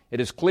words, it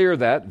is clear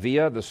that,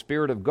 via the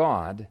Spirit of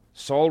God,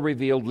 Saul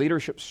revealed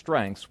leadership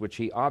strengths which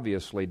he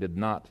obviously did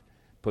not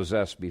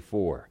possess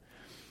before.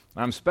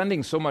 I'm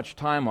spending so much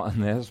time on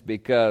this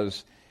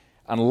because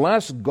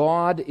unless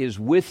God is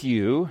with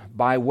you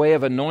by way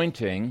of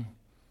anointing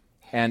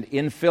and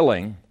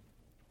infilling,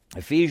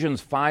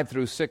 Ephesians 5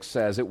 through 6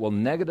 says it will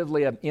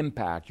negatively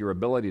impact your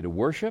ability to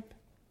worship,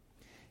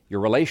 your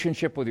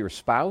relationship with your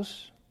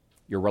spouse,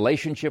 your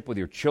relationship with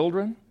your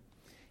children,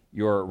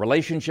 your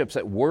relationships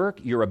at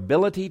work, your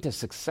ability to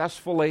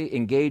successfully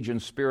engage in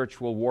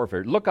spiritual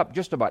warfare. Look up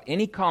just about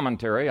any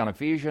commentary on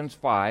Ephesians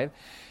 5,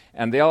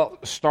 and they'll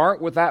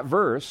start with that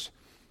verse,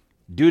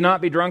 do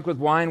not be drunk with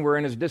wine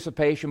wherein is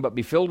dissipation, but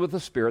be filled with the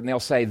Spirit. And they'll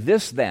say,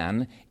 this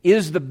then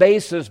is the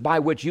basis by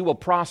which you will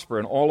prosper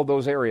in all of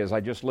those areas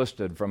I just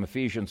listed from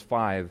Ephesians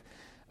 5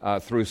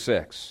 through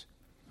 6.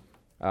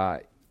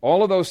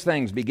 All of those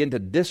things begin to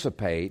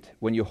dissipate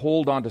when you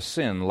hold on to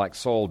sin like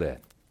Saul did.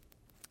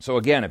 So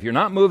again, if you're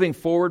not moving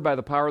forward by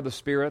the power of the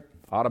Spirit,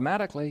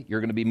 automatically you're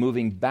going to be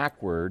moving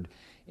backward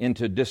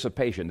into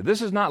dissipation.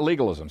 This is not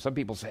legalism. Some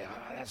people say,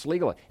 oh, that's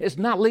legal. It's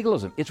not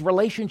legalism. It's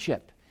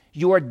relationship.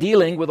 You are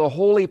dealing with a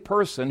holy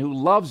person who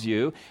loves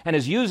you and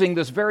is using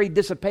this very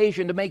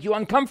dissipation to make you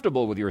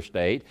uncomfortable with your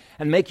state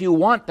and make you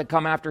want to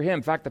come after him.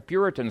 In fact, the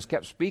Puritans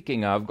kept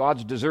speaking of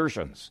God's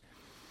desertions.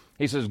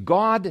 He says,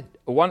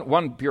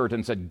 one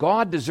Puritan said,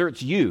 God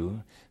deserts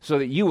you so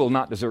that you will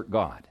not desert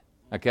God.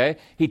 Okay?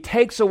 He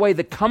takes away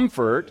the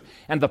comfort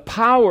and the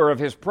power of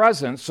his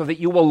presence so that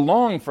you will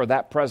long for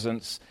that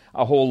presence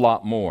a whole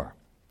lot more.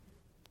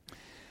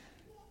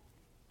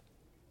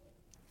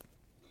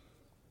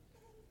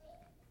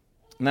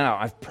 Now,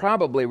 I've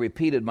probably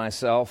repeated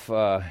myself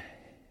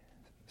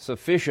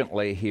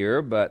sufficiently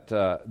here, but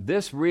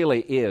this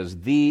really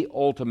is the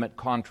ultimate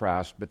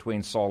contrast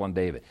between Saul and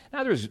David.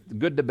 Now, there's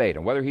good debate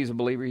on whether he's a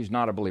believer, he's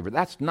not a believer.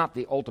 That's not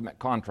the ultimate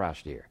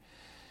contrast here.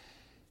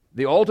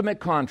 The ultimate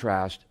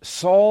contrast,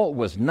 Saul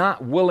was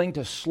not willing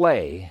to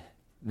slay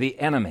the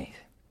enemy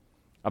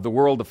of the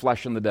world, the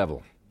flesh, and the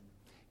devil.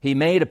 He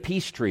made a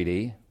peace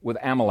treaty with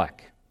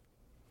Amalek.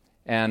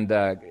 And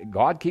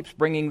God keeps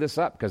bringing this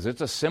up because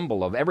it's a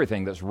symbol of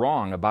everything that's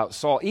wrong about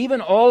Saul. Even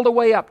all the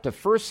way up to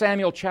 1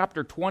 Samuel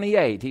chapter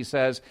 28, he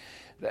says,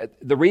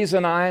 the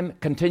reason I'm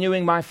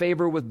continuing my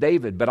favor with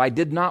David, but I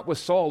did not with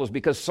Saul, is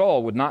because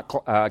Saul would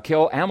not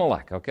kill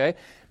Amalek, okay?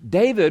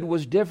 David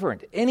was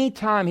different.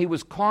 Anytime he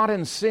was caught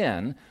in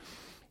sin,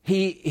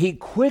 he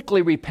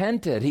quickly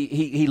repented.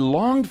 He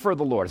longed for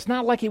the Lord. It's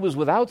not like he was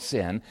without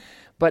sin,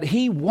 but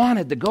he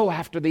wanted to go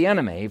after the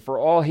enemy for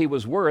all he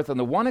was worth. And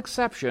the one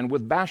exception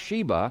with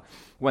Bathsheba,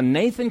 when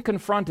Nathan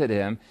confronted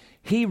him,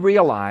 he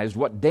realized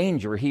what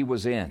danger he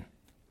was in.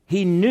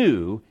 He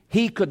knew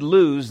he could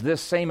lose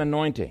this same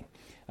anointing.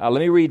 Let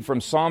me read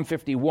from Psalm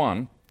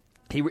 51.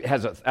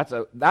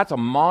 That's a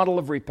model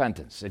of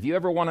repentance. If you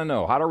ever want to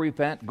know how to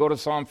repent, go to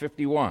Psalm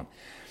 51.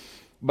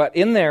 But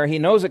in there, he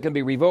knows it can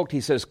be revoked.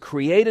 He says,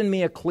 "Create in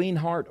me a clean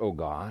heart, O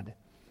God,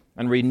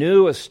 and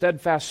renew a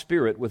steadfast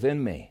spirit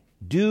within me.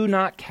 Do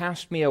not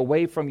cast me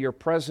away from your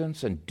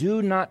presence, and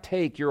do not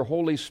take your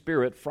Holy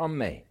Spirit from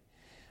me.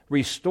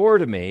 Restore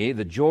to me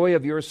the joy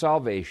of your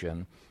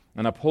salvation,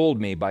 and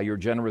uphold me by your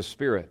generous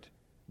spirit.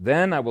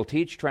 Then I will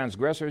teach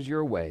transgressors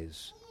your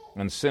ways,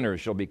 and sinners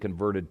shall be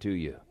converted to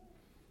you."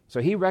 So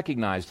he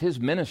recognized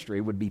his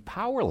ministry would be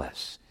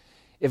powerless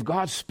if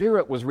God's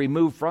Spirit was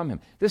removed from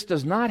him. This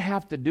does not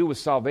have to do with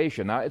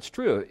salvation. Now, it's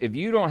true. If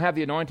you don't have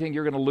the anointing,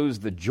 you're going to lose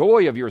the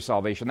joy of your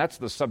salvation. That's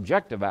the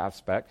subjective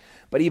aspect.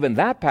 But even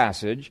that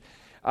passage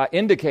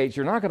indicates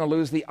you're not going to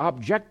lose the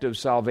objective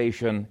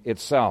salvation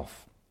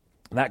itself.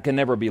 That can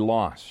never be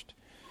lost.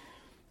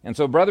 And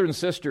so, brothers and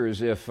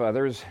sisters, if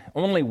there's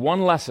only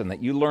one lesson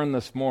that you learn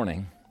this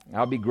morning,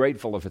 I'll be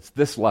grateful if it's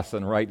this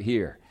lesson right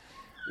here.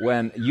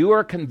 When you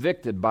are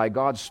convicted by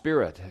God's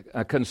Spirit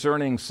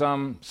concerning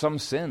some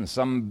sin,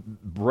 some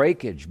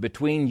breakage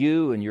between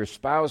you and your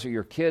spouse or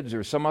your kids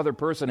or some other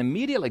person,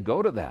 immediately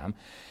go to them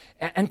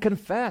and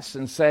confess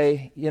and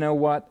say, you know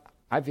what,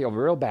 I feel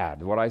real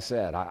bad what I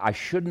said. I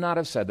should not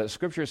have said that.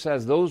 Scripture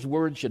says those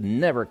words should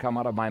never come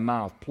out of my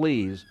mouth.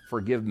 Please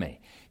forgive me.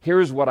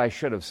 Here's what I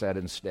should have said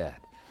instead.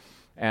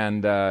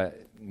 And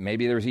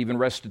maybe there's even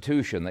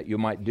restitution that you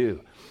might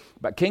do.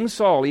 But King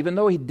Saul, even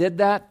though he did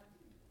that,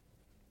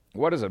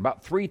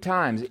 about 3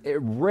 times,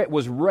 it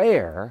was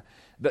rare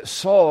that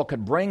Saul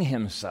could bring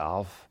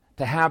himself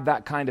to have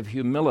that kind of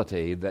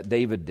humility that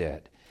David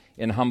did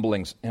in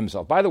humbling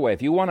himself. By the way,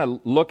 if you want to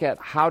look at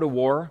how to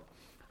war,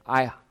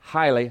 I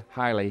highly,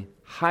 highly,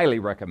 highly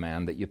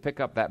recommend that you pick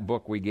up that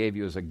book we gave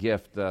you as a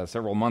gift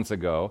several months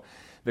ago,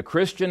 The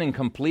Christian in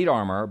Complete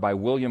Armor by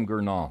William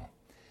Gurnall.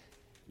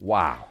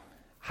 Wow.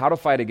 How to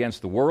Fight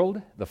Against the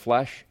World, the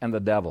Flesh, and the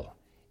Devil.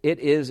 It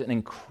is an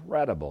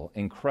incredible,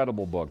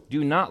 incredible book.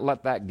 Do not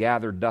let that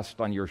gather dust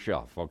on your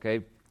shelf,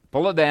 okay?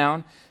 Pull it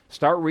down.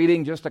 Start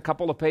reading just a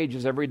couple of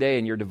pages every day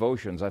in your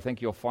devotions. I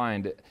think you'll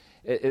find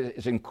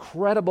it's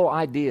incredible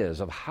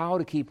ideas of how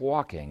to keep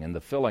walking in the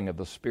filling of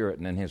the Spirit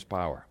and in His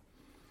power.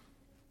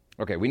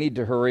 Okay, we need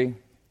to hurry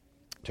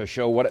to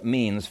show what it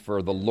means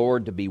for the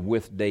Lord to be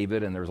with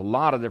David, and there's a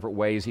lot of different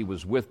ways He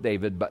was with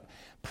David, but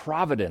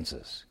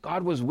providences.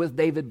 God was with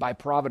David by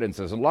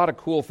providences. A lot of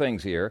cool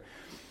things here.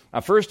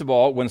 First of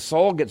all, when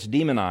Saul gets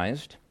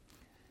demonized,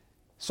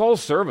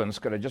 Saul's servants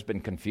could have just been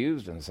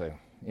confused and say,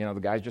 the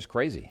guy's just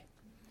crazy.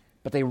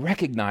 But they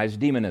recognized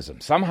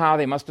demonism. Somehow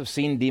they must have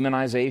seen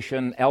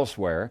demonization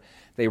elsewhere.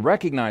 They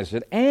recognized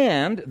it,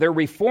 and they're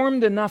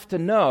reformed enough to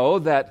know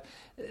that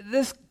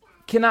this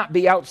cannot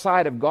be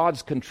outside of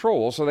God's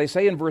control. So they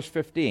say in verse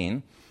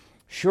 15,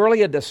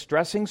 "Surely a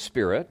distressing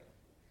spirit,"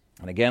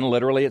 and again,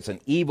 literally, it's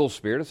an evil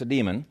spirit, it's a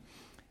demon,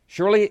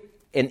 "surely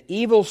an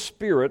evil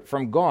spirit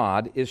from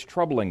God is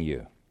troubling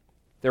you."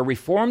 They're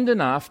reformed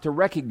enough to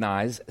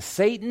recognize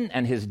Satan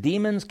and his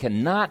demons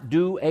cannot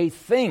do a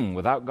thing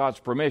without God's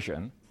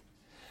permission,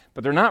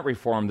 but they're not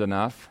reformed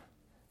enough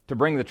to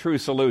bring the true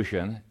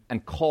solution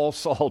and call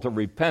Saul to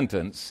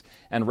repentance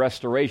and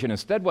restoration.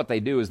 Instead, what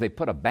they do is they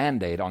put a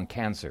Band-Aid on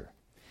cancer.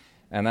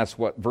 And that's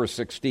what verse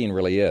 16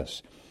 really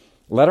is.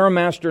 Let our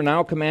master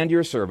now command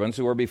your servants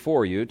who are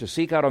before you to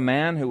seek out a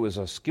man who is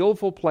a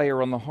skillful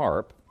player on the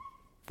harp,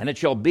 and it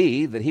shall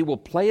be that he will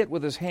play it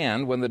with his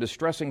hand when the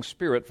distressing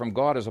spirit from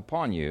God is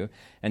upon you,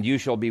 and you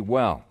shall be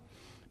well.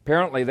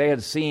 Apparently they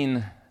had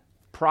seen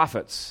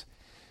prophets,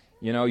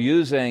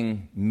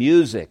 using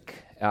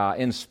music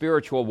in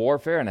spiritual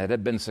warfare, and it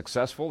had been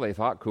successful. They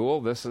thought,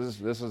 cool, this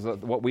is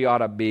what we ought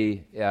to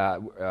be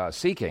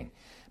seeking.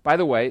 By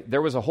the way,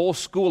 there was a whole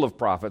school of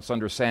prophets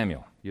under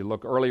Samuel. You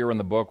look earlier in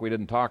the book, we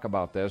didn't talk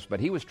about this, but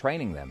he was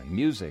training them in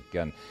music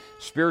and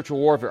spiritual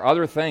warfare,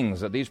 other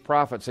things that these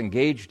prophets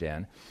engaged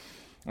in.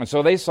 And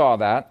so they saw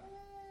that.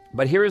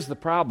 But here's the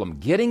problem.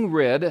 Getting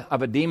rid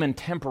of a demon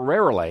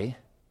temporarily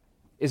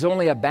is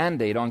only a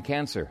Band-Aid on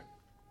cancer.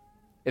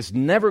 It's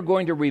never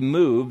going to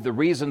remove the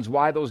reasons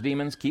why those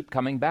demons keep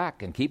coming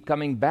back and keep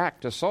coming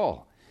back to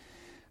Saul.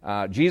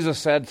 Jesus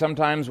said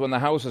sometimes when the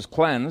house is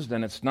cleansed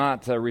and it's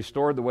not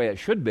restored the way it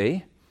should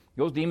be,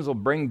 those demons will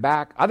bring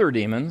back other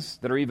demons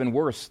that are even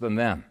worse than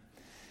them.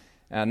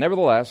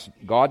 Nevertheless,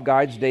 God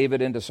guides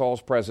David into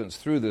Saul's presence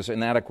through this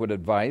inadequate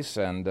advice,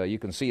 and you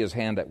can see his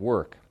hand at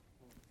work.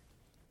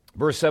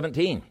 Verse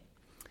 17,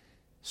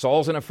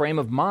 Saul's in a frame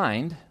of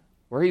mind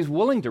where he's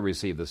willing to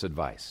receive this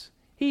advice.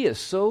 He is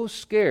so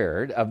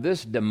scared of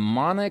this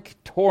demonic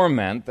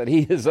torment that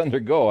he is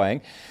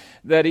undergoing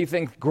that he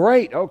thinks,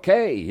 great,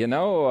 okay,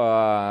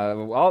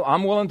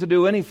 I'm willing to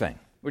do anything,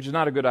 which is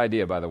not a good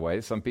idea, by the way.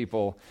 Some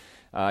people,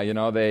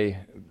 they're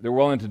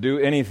willing to do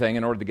anything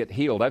in order to get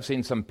healed. I've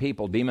seen some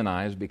people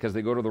demonized because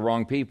they go to the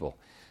wrong people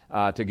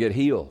to get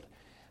healed.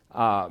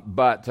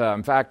 But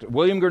in fact,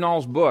 William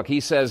Gurnall's book, he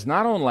says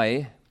not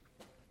only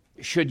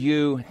should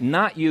you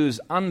not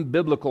use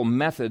unbiblical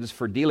methods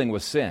for dealing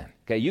with sin.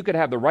 Okay, you could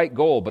have the right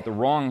goal but the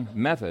wrong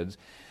methods,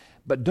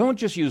 but don't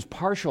just use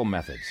partial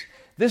methods.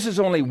 This is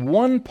only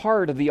one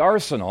part of the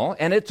arsenal,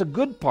 and it's a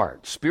good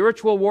part.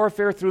 Spiritual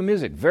warfare through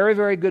music, very,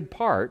 very good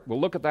part.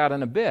 We'll look at that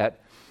in a bit.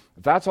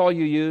 If that's all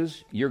you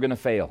use, you're going to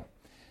fail.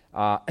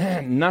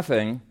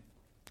 Nothing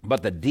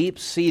but the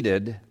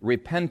deep-seated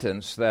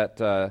repentance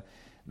that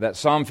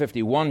Psalm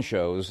 51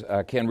 shows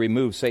can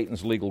remove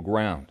Satan's legal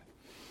ground.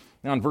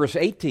 Now in verse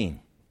 18,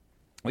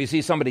 we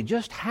see somebody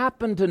just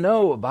happened to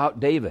know about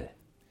David.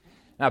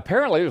 Now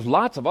apparently there's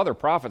lots of other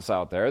prophets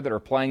out there that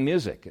are playing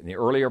music. In the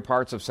earlier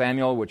parts of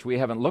Samuel, which we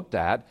haven't looked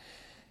at,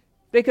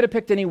 they could have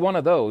picked any one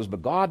of those,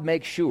 but God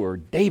makes sure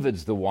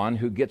David's the one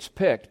who gets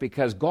picked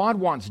because God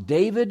wants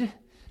David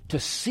to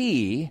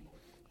see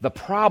the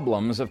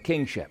problems of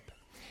kingship.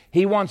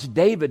 He wants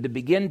David to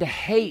begin to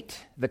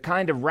hate the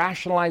kind of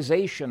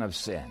rationalization of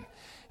sin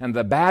and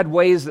the bad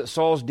ways that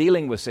Saul's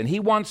dealing with sin. He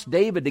wants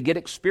David to get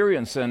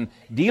experience in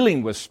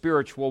dealing with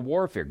spiritual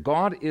warfare.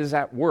 God is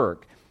at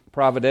work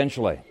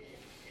providentially.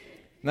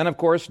 And then, of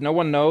course, no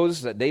one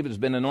knows that David's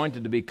been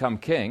anointed to become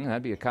king.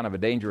 That'd be a kind of a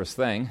dangerous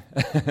thing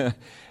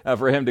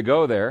for him to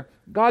go there.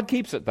 God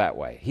keeps it that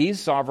way. He's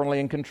sovereignly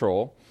in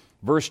control.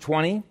 Verse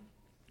 20,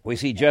 we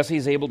see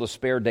Jesse's able to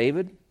spare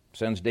David,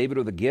 sends David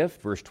with a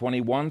gift. Verse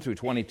 21 through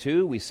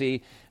 22, we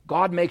see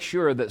God makes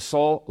sure that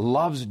Saul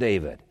loves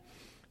David.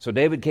 So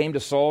David came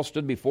to Saul,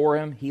 stood before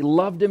him. He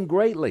loved him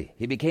greatly.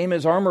 He became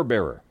his armor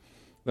bearer.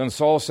 Then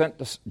Saul sent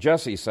to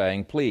Jesse,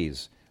 saying,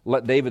 please,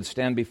 let David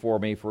stand before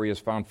me, for he has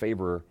found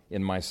favor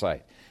in my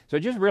sight. So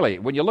just really,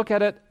 when you look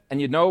at it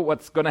and you know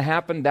what's going to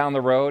happen down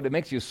the road, it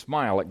makes you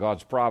smile at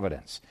God's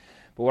providence.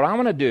 But what I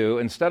want to do,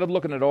 instead of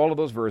looking at all of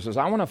those verses,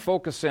 I want to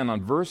focus in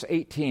on verse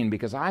 18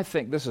 because I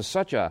think this is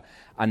such a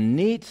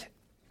neat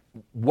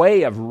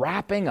way of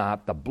wrapping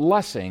up the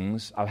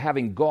blessings of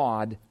having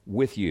God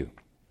with you.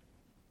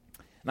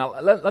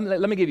 Now,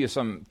 let me give you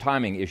some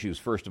timing issues,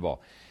 first of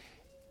all.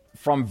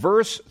 From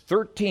verse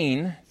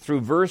 13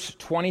 through verse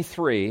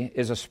 23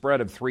 is a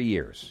spread of 3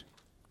 years.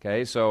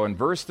 Okay, so in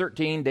verse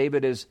 13,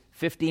 David is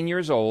 15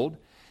 years old.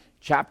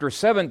 Chapter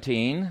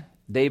 17,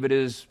 David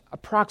is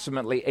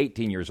approximately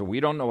 18 years old. We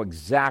don't know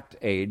exact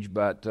age,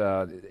 but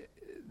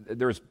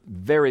there's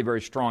very,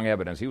 very strong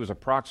evidence. He was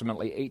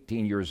approximately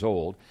 18 years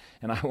old,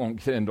 and I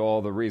won't get into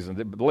all the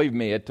reasons. Believe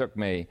me, it took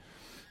me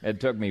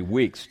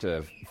weeks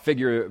to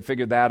figure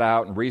that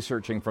out and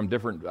researching from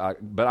different,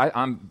 but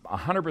I'm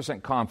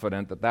 100%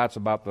 confident that that's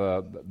about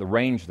the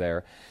range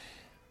there.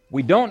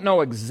 We don't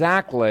know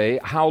exactly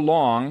how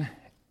long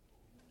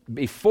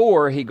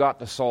before he got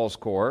to Saul's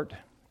court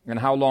and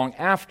how long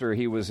after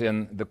he was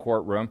in the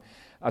courtroom.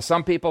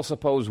 Some people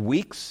suppose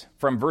weeks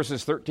from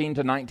verses 13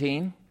 to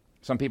 19.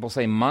 Some people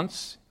say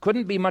months.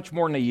 Couldn't be much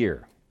more than a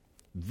year.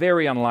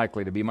 Very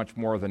unlikely to be much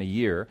more than a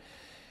year.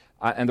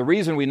 And the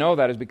reason we know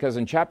that is because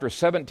in chapter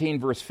 17,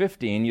 verse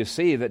 15, you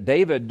see that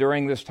David,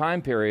 during this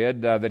time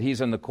period that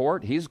he's in the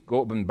court, he's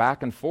going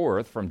back and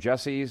forth from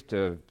Jesse's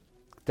to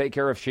take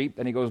care of sheep,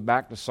 then he goes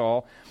back to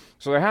Saul.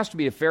 So there has to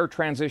be a fair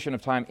transition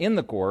of time in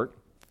the court.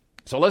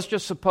 So let's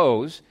just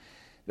suppose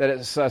that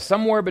it's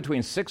somewhere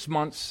between 6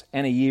 months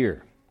and a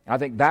year. I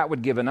think that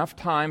would give enough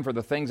time for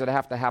the things that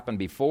have to happen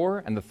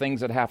before and the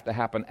things that have to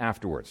happen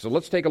afterwards. So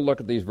let's take a look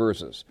at these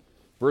verses.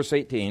 Verse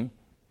 18,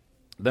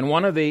 Then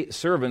one of the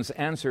servants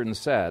answered and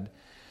said,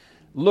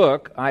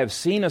 Look, I have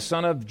seen a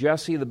son of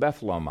Jesse the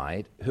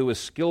Bethlehemite who is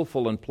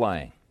skillful in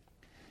playing.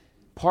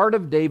 Part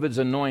of David's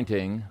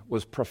anointing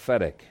was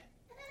prophetic.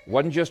 It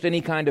wasn't just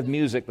any kind of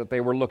music that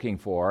they were looking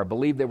for. I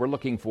believe they were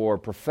looking for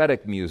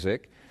prophetic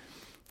music.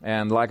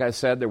 And like I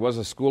said, there was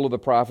a school of the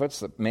prophets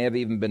that may have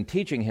even been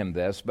teaching him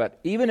this. But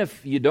even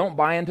if you don't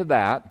buy into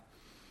that,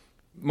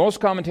 most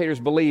commentators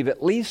believe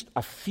at least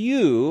a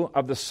few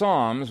of the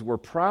Psalms were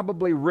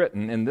probably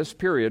written in this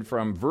period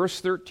from verse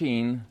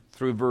 13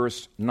 through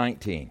verse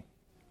 19.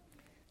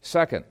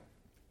 Second,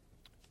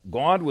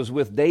 God was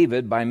with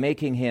David by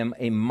making him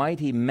a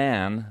mighty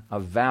man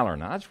of valor.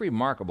 Now, that's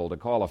remarkable to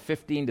call a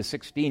 15 to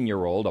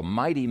 16-year-old a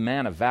mighty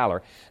man of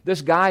valor.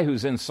 This guy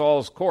who's in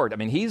Saul's court, I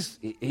mean, he's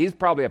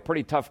probably a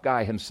pretty tough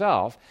guy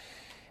himself.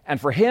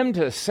 And for him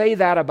to say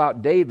that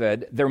about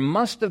David, there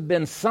must have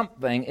been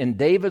something in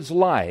David's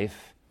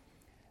life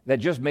that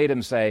just made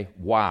him say,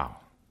 wow,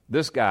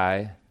 this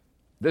guy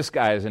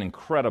is an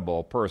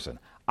incredible person.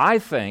 I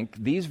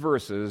think these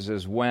verses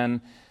is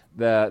when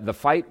the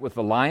fight with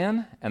the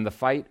lion and the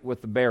fight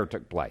with the bear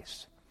took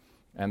place.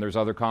 And there's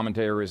other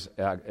commentators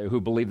who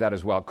believe that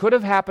as well. It could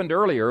have happened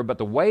earlier, but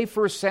the way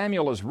 1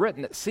 Samuel is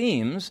written, it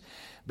seems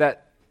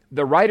that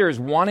the writer is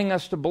wanting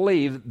us to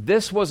believe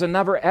this was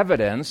another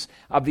evidence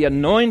of the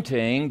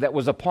anointing that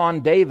was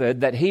upon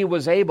David, that he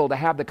was able to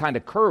have the kind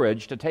of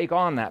courage to take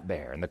on that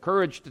bear and the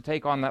courage to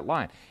take on that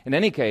lion. In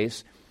any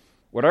case,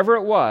 whatever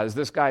it was,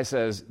 this guy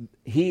says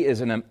he is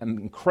an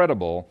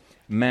incredible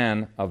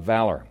man of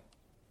valor.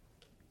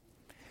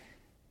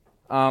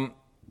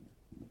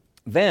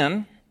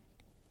 Then,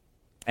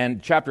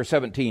 and chapter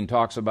 17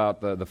 talks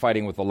about the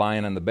fighting with the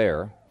lion and the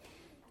bear.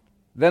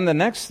 Then the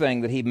next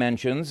thing that he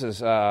mentions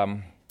is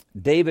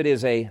David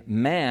is a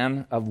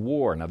man of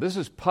war. Now, this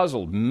has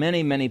puzzled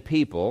many, many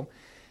people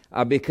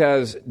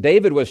because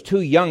David was too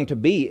young to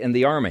be in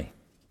the army.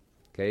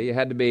 Okay, you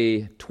had to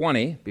be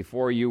 20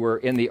 before you were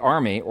in the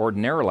army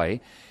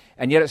ordinarily.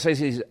 And yet it says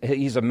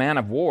he's a man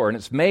of war, and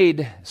it's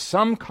made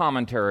some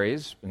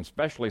commentaries, and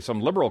especially some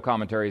liberal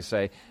commentaries,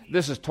 say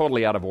this is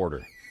totally out of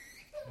order.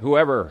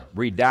 Whoever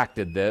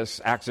redacted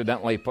this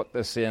accidentally put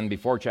this in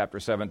before chapter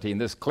 17.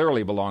 This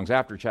clearly belongs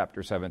after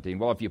chapter 17.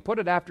 Well, if you put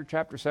it after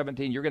chapter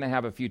 17, you're going to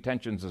have a few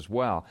tensions as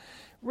well.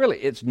 Really,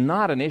 it's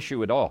not an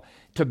issue at all.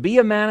 To be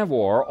a man of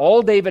war,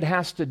 all David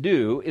has to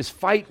do is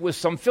fight with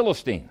some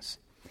Philistines.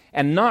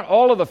 And not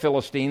all of the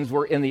Philistines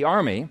were in the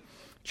army.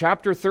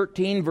 Chapter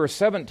 13, verse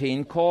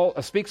 17,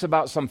 speaks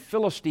about some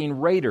Philistine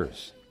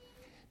raiders.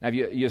 Now,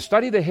 if you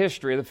study the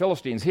history of the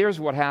Philistines, here's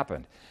what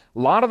happened. A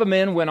lot of the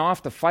men went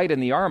off to fight in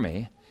the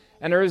army,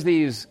 and there's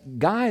these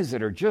guys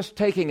that are just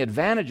taking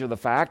advantage of the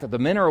fact that the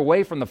men are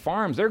away from the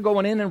farms. They're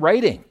going in and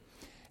raiding,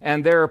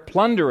 and they're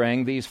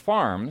plundering these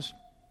farms.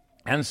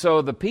 And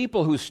so the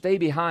people who stay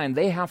behind,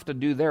 they have to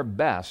do their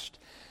best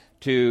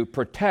to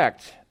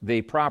protect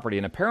the property.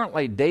 And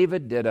apparently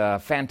David did a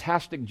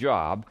fantastic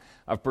job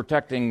of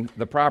protecting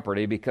the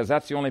property because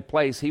that's the only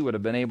place he would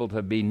have been able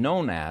to be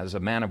known as a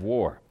man of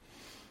war.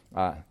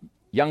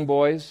 Young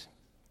boys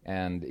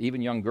and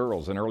even young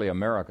girls in early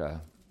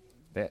America,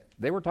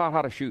 they were taught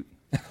how to shoot.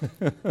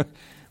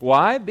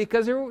 Why?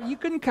 Because you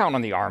couldn't count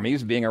on the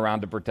armies being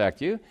around to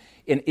protect you.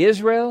 In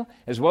Israel,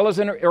 as well as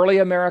in early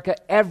America,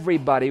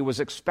 everybody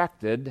was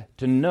expected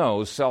to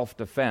know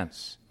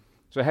self-defense.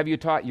 So have you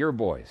taught your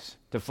boys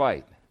to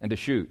fight and to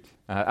shoot?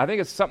 I think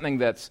it's something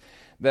that's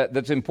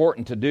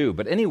important to do.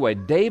 But anyway,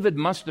 David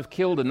must have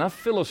killed enough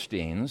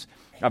Philistines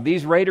of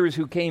these raiders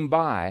who came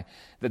by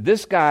that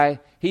this guy,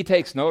 he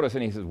takes notice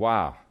and he says,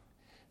 wow,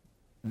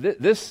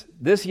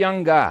 this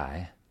young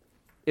guy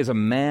is a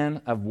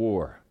man of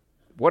war.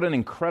 What an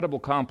incredible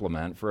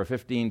compliment for a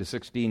 15 to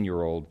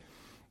 16-year-old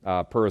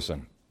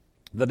person.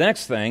 The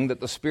next thing that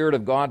the Spirit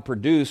of God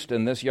produced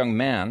in this young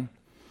man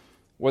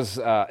was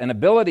an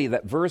ability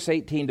that verse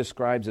 18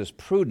 describes as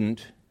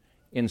prudent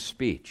in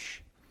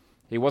speech.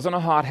 He wasn't a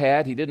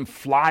hothead. He didn't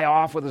fly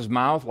off with his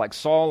mouth like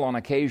Saul on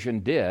occasion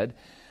did.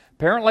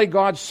 Apparently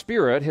God's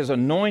Spirit, his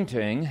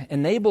anointing,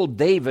 enabled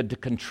David to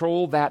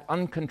control that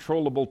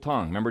uncontrollable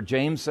tongue. Remember,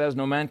 James says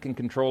no man can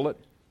control it,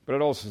 but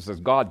it also says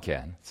God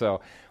can.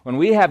 So when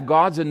we have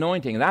God's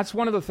anointing, that's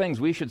one of the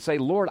things we should say,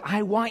 Lord,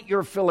 I want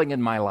your filling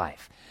in my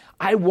life.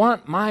 I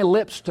want my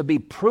lips to be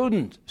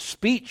prudent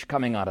speech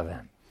coming out of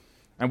them.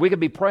 And we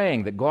could be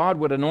praying that God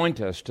would anoint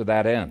us to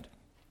that end.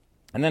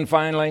 And then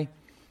finally,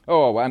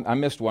 I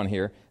missed one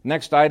here.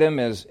 Next item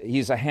is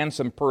he's a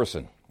handsome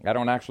person. I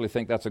don't actually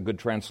think that's a good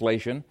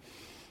translation.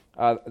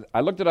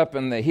 I looked it up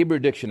in the Hebrew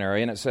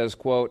dictionary, and it says,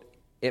 quote,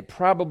 it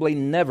probably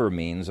never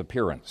means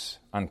appearance,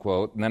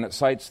 unquote. And then it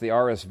cites the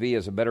RSV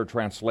as a better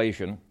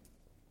translation,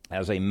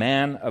 as a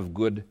man of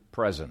good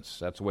presence.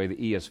 That's the way the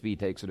ESV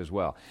takes it as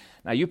well.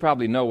 Now, you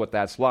probably know what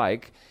that's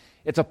like.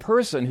 It's a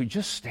person who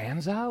just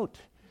stands out.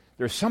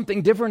 There's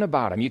something different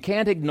about him. You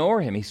can't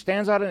ignore him. He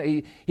stands out,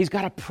 and he's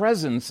got a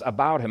presence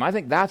about him. I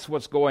think that's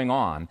what's going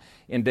on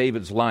in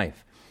David's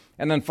life.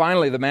 And then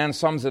finally, the man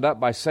sums it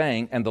up by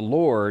saying, and the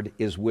Lord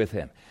is with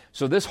him.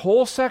 So this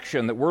whole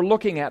section that we're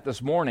looking at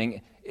this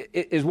morning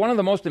is one of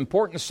the most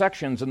important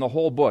sections in the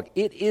whole book.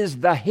 It is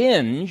the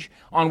hinge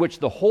on which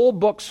the whole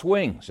book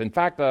swings. In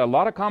fact, a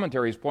lot of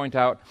commentaries point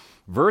out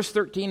verse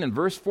 13 and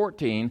verse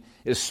 14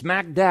 is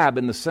smack dab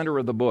in the center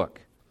of the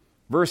book.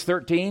 Verse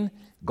 13,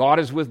 God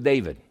is with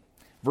David.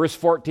 Verse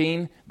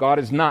 14, God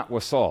is not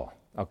with Saul.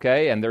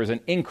 Okay, and there's an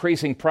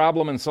increasing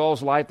problem in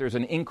Saul's life. There's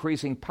an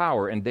increasing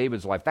power in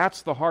David's life.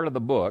 That's the heart of the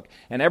book,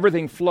 and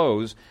everything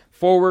flows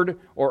forward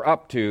or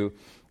up to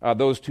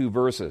those two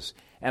verses.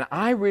 And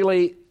I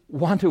really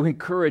want to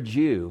encourage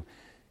you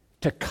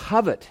to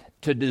covet,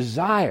 to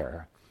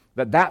desire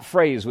that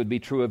phrase would be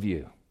true of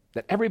you,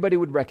 that everybody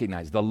would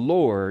recognize the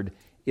Lord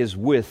is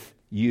with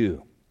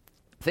you.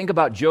 Think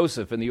about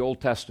Joseph in the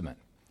Old Testament.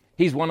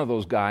 He's one of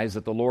those guys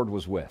that the Lord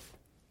was with.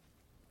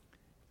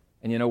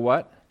 And you know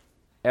what?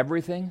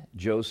 Everything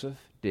Joseph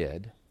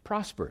did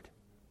prospered.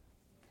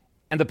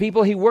 And the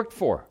people he worked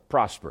for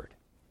prospered.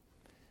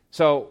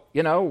 So,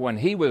 when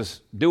he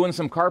was doing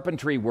some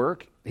carpentry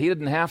work, he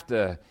didn't have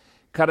to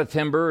cut a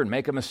timber and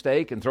make a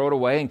mistake and throw it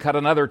away and cut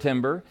another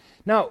timber.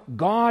 No,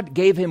 God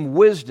gave him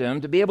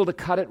wisdom to be able to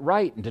cut it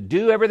right and to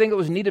do everything that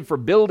was needed for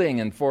building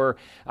and for,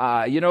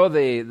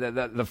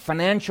 the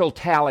financial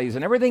tallies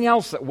and everything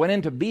else that went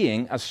into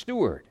being a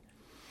steward.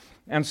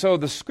 And so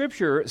the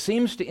Scripture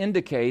seems to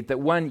indicate that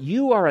when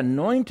you are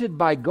anointed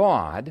by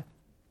God,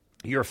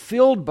 you're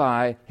filled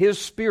by His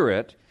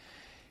Spirit,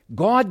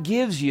 God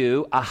gives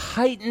you a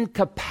heightened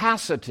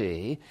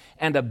capacity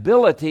and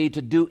ability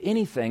to do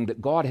anything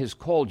that God has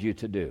called you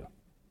to do.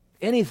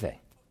 Anything.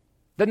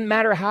 Doesn't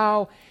matter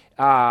how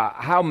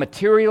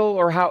material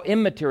or how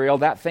immaterial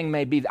that thing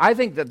may be. I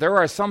think that there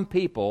are some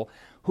people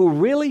who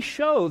really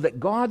show that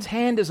God's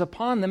hand is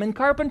upon them in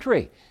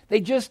carpentry.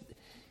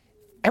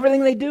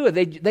 Everything they do,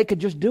 they could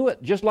just do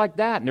it just like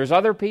that. And there's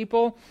other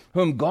people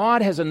whom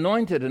God has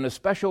anointed in a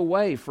special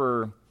way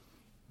for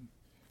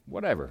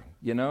whatever,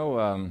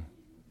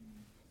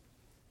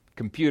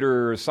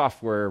 computer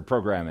software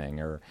programming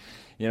or,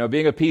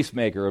 being a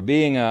peacemaker or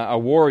being a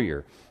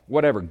warrior,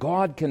 whatever.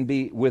 God can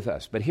be with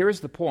us. But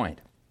here's the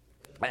point.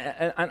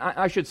 And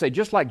I should say,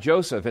 just like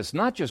Joseph, it's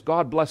not just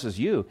God blesses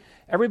you.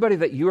 Everybody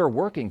that you are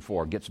working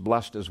for gets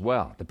blessed as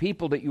well. The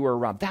people that you are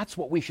around, that's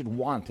what we should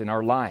want in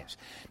our lives.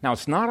 Now,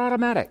 it's not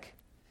automatic.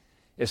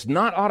 It's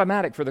not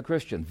automatic for the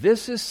Christian.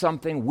 This is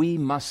something we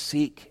must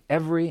seek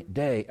every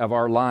day of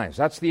our lives.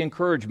 That's the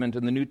encouragement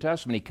in the New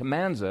Testament. He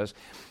commands us,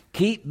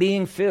 keep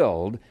being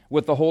filled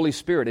with the Holy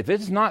Spirit. If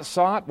it's not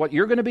sought, what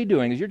you're going to be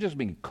doing is you're just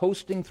being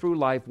coasting through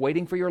life,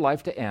 waiting for your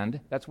life to end.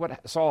 That's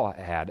what Saul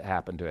had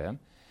happen to him.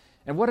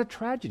 And what a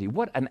tragedy,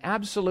 what an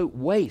absolute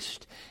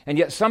waste. And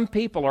yet some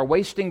people are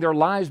wasting their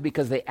lives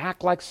because they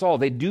act like Saul.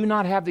 They do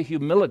not have the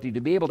humility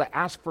to be able to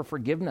ask for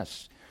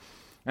forgiveness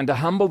and to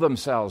humble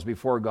themselves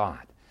before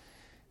God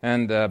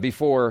and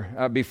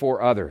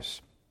before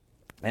others.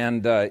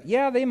 And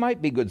they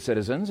might be good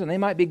citizens and they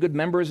might be good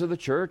members of the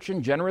church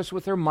and generous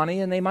with their money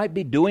and they might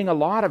be doing a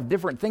lot of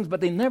different things,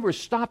 but they never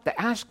stop to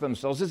ask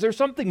themselves, is there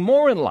something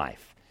more in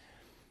life?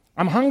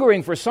 I'm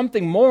hungering for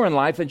something more in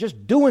life than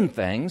just doing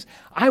things.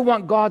 I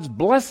want God's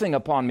blessing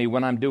upon me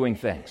when I'm doing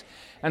things.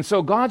 And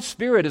so God's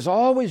Spirit is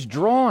always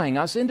drawing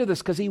us into this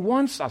because He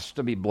wants us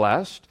to be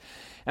blessed.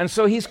 And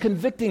so He's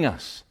convicting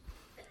us.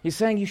 He's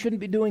saying you shouldn't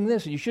be doing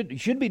this, and you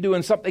should be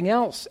doing something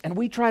else. And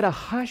we try to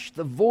hush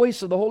the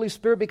voice of the Holy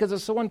Spirit because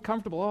it's so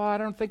uncomfortable. Oh, I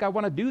don't think I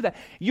want to do that.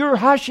 You're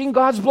hushing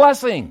God's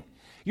blessing.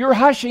 You're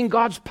hushing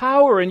God's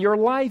power in your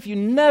life. You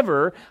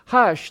never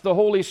hush the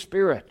Holy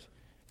Spirit.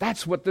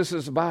 That's what this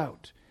is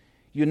about.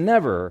 You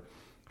never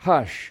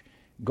hush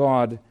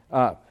God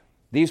up.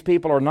 These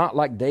people are not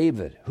like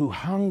David, who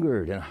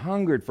hungered and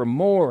hungered for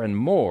more and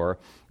more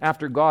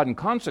after God, and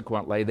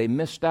consequently, they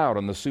missed out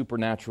on the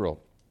supernatural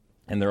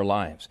in their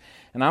lives.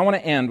 And I want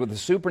to end with the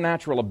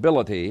supernatural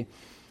ability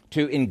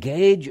to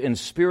engage in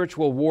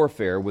spiritual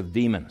warfare with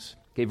demons.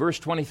 Okay, verse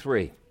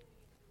 23.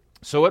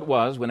 So it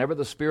was, whenever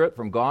the Spirit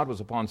from God was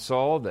upon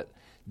Saul, that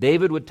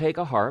David would take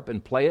a harp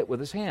and play it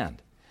with his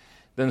hand.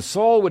 Then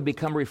Saul would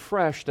become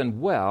refreshed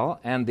and well,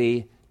 and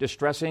the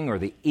distressing or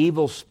the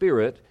evil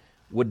spirit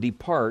would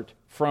depart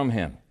from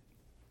him.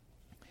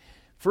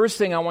 First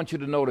thing I want you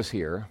to notice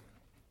here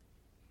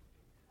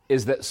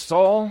is that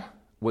Saul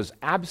was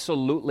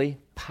absolutely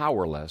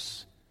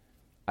powerless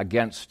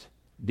against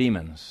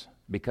demons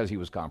because he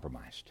was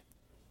compromised.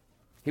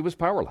 He was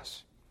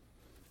powerless.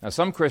 Now,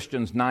 some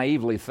Christians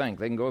naively think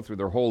they can go through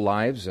their whole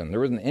lives and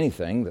there isn't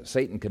anything that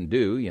Satan can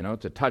do,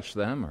 to touch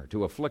them or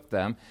to afflict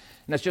them.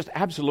 And that's just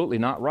absolutely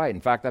not right.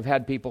 In fact, I've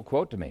had people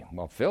quote to me,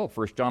 well, Phil,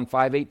 1 John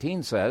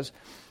 5:18 says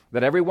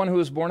that everyone who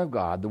is born of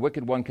God, the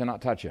wicked one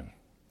cannot touch him.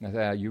 I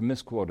said, you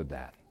misquoted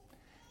that.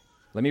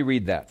 Let me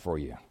read that for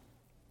you.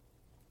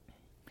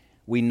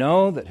 We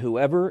know that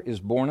whoever is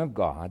born of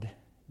God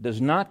does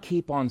not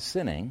keep on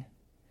sinning,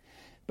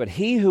 but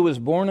he who is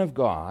born of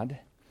God,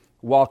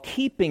 while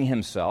keeping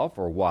himself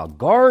or while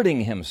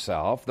guarding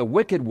himself, the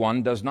wicked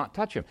one does not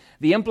touch him.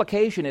 The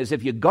implication is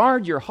if you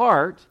guard your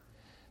heart,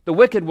 the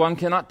wicked one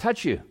cannot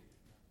touch you.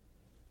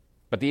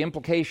 But the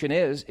implication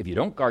is, if you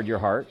don't guard your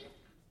heart,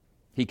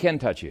 he can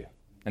touch you.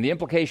 And the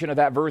implication of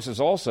that verse is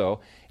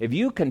also, if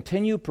you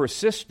continue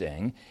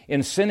persisting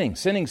in sinning,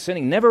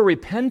 never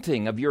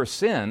repenting of your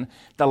sin,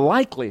 the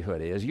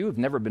likelihood is you have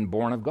never been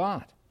born of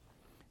God.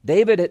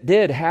 David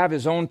did have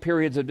his own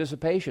periods of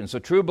dissipation, so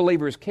true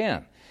believers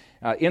can.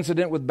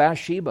 Incident with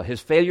Bathsheba,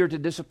 his failure to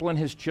discipline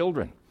his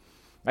children,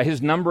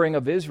 his numbering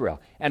of Israel.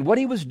 And what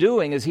he was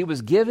doing is he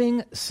was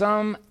giving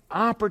some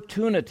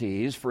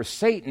opportunities for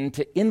Satan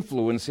to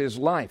influence his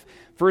life.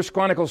 1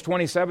 Chronicles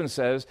 27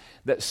 says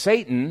that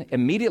Satan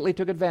immediately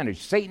took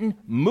advantage. Satan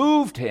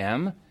moved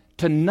him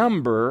to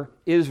number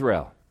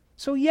Israel.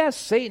 So yes,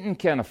 Satan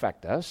can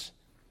affect us.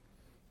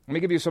 Let me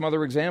give you some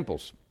other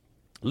examples.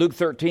 Luke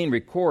 13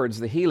 records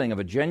the healing of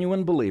a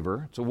genuine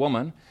believer. It's a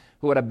woman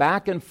who had a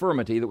back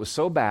infirmity that was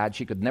so bad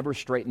she could never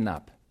straighten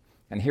up.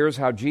 And here's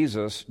how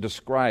Jesus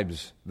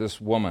describes this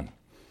woman.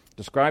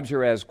 Describes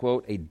her as,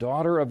 quote, a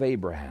daughter of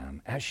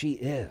Abraham, as she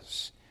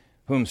is,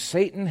 whom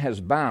Satan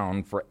has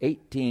bound for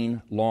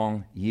 18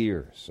 long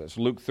years. That's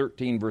Luke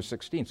 13, verse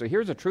 16. So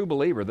here's a true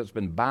believer that's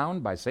been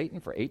bound by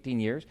Satan for 18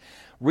 years.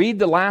 Read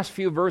the last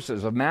few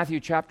verses of Matthew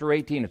chapter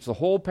 18. It's the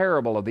whole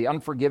parable of the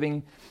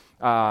unforgiving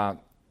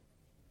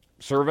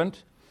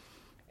servant.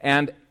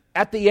 And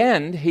at the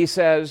end, he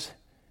says,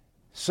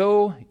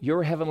 so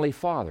your heavenly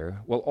Father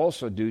will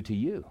also do to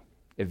you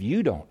if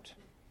you don't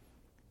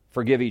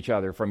forgive each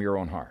other from your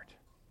own heart.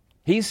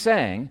 He's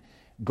saying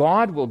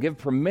God will give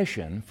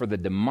permission for the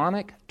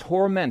demonic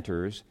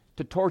tormentors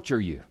to torture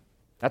you.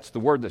 That's the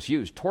word that's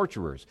used,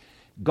 torturers.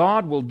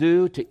 God will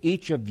do to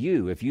each of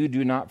you if you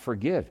do not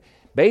forgive.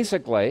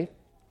 Basically,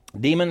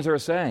 demons are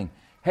saying,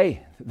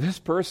 hey, this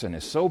person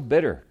is so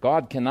bitter.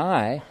 God, can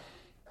I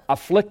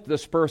afflict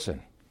this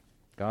person?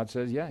 God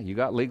says, yeah, you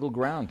got legal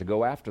ground to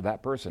go after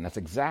that person. That's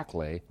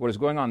exactly what is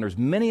going on. There's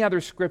many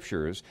other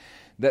scriptures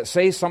that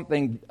say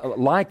something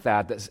like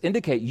that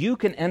indicate you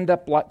can end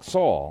up like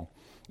Saul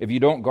if you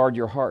don't guard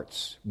your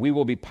hearts. We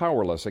will be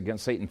powerless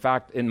against Satan. In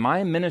fact, in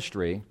my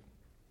ministry,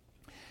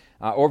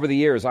 over the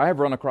years, I have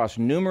run across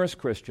numerous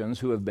Christians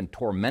who have been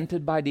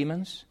tormented by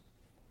demons,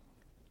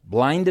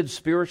 blinded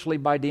spiritually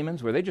by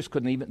demons, where they just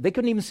couldn't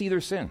even see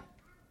their sin.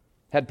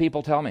 Had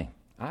people tell me,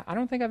 I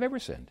don't think I've ever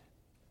sinned.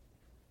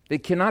 They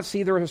cannot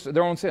see their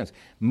own sins.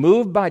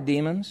 Moved by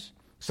demons.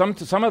 Some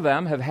of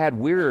them have had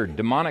weird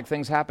demonic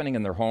things happening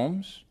in their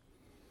homes.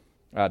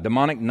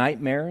 Demonic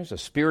nightmares, a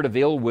spirit of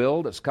ill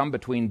will that's come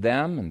between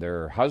them and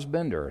their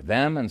husband or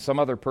them and some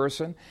other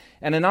person.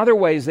 And in other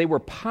ways, they were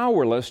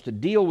powerless to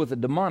deal with the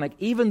demonic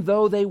even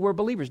though they were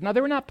believers. Now,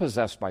 they were not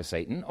possessed by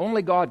Satan.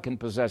 Only God can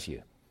possess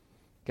you.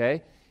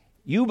 Okay?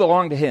 You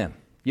belong to Him.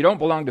 You don't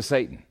belong to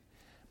Satan.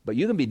 But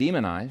you can be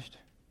demonized.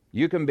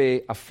 You can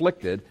be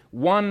afflicted.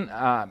 One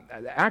of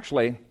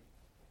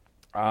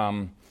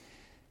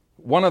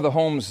the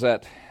homes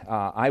that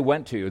I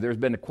went to, there's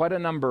been quite a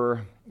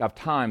number of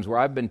times where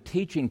I've been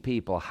teaching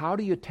people, how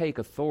do you take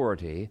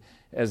authority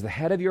as the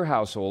head of your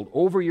household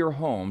over your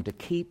home to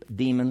keep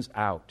demons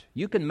out?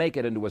 You can make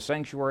it into a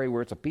sanctuary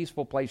where it's a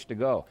peaceful place to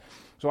go.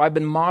 So I've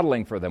been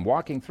modeling for them,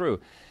 walking through.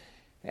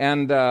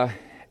 And there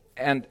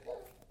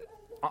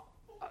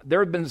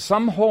have been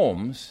some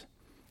homes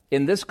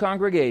in this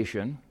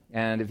congregation,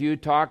 and if you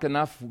talk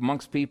enough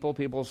amongst people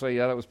will say,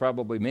 yeah, that was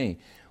probably me,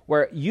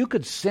 where you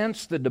could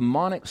sense the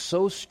demonic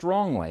so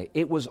strongly,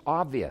 it was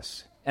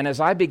obvious. And as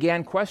I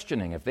began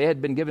questioning if they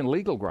had been given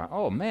legal ground,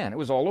 oh man, it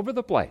was all over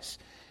the place.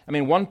 I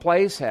mean, one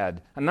place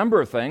had a number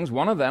of things.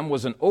 One of them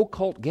was an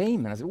occult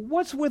game. And I said,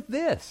 what's with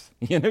this?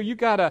 You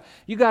gotta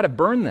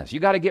burn this. You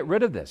gotta get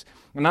rid of this.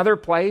 Another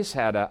place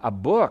had a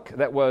book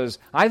that was,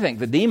 I think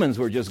the demons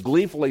were just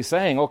gleefully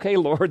saying, okay,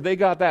 Lord, they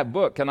got that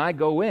book. Can I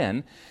go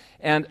in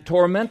and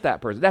torment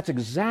that person? That's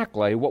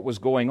exactly what was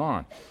going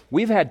on.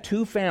 We've had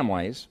two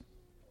families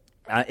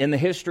in the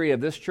history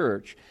of this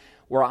church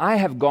where I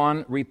have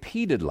gone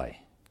repeatedly.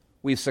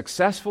 We've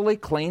successfully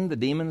cleaned the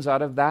demons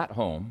out of that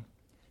home,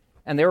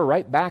 and they were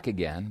right back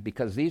again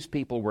because these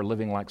people were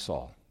living like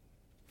Saul.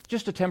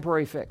 Just a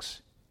temporary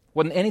fix.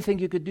 Wasn't anything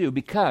you could do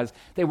because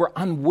they were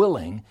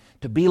unwilling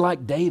to be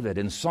like David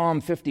in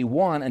Psalm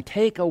 51 and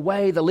take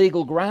away the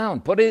legal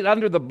ground, put it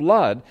under the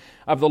blood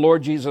of the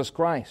Lord Jesus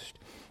Christ.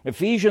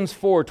 Ephesians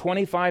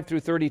 4:25 through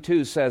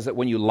 32 says that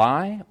when you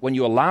lie, when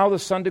you allow the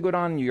sun to go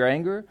down in your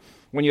anger,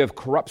 when you have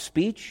corrupt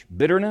speech,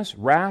 bitterness,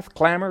 wrath,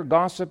 clamor,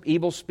 gossip,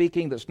 evil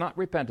speaking that's not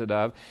repented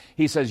of,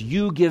 he says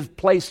you give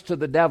place to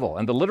the devil.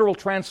 And the literal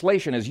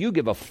translation is you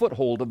give a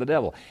foothold to the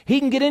devil. He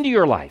can get into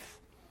your life.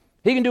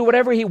 He can do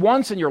whatever he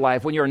wants in your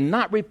life when you're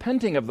not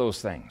repenting of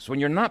those things, when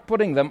you're not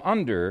putting them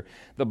under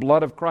the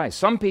blood of Christ.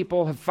 Some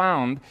people have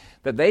found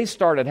that they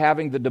started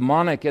having the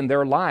demonic in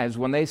their lives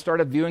when they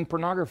started viewing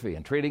pornography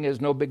and treating it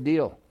as no big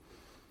deal.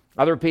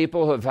 Other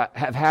people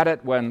have had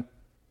it when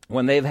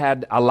they've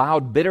had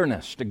allowed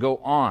bitterness to go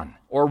on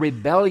or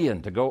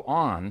rebellion to go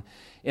on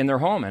in their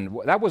home. And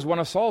that was one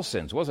of Saul's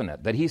sins, wasn't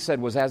it? That he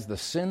said was as the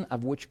sin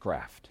of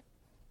witchcraft.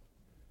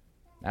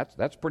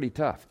 That's pretty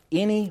tough.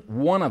 Any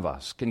one of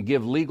us can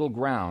give legal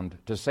ground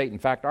to Satan. In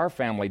fact, our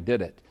family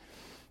did it.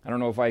 I don't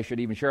know if I should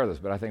even share this,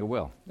 but I think I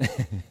will.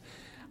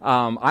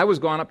 I was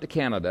gone up to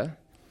Canada,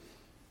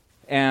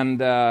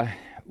 and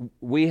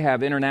we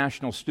have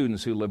international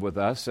students who live with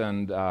us,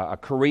 and a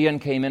Korean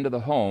came into the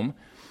home.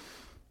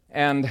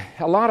 And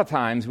a lot of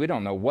times we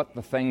don't know what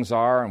the things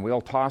are, and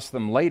we'll toss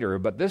them later.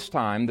 But this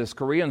time, this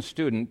Korean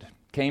student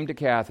came to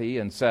Kathy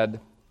and said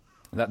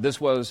that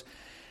this was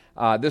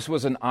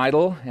an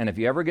idol, and if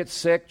you ever get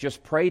sick,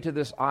 just pray to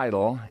this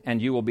idol,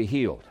 and you will be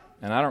healed.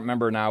 And I don't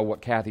remember now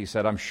what Kathy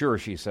said. I'm sure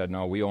she said,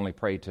 no, we only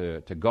pray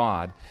to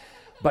God.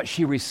 But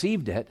she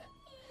received it,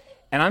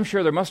 and I'm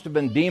sure there must have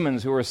been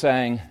demons who were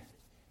saying,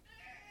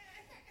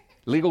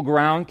 legal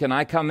ground, can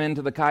I come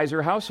into the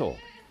Kayser household?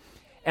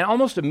 And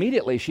almost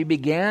immediately she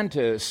began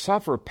to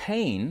suffer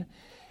pain,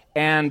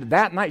 and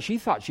that night she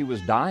thought she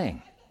was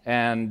dying,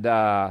 and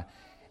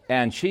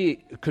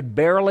she could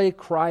barely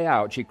cry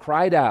out. She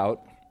cried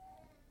out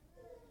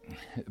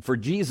for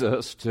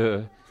Jesus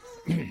to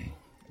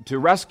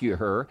rescue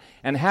her,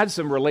 and had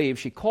some relief.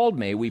 She called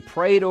me. We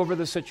prayed over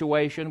the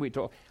situation. We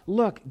told,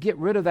 look, get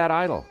rid of that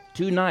idol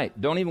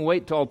tonight. Don't even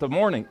wait till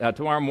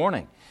tomorrow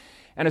morning.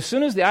 And as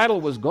soon as the idol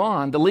was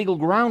gone, the legal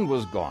ground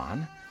was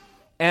gone.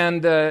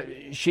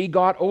 And she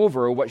got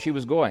over what she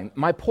was going.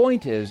 My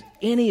point is,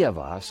 any of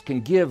us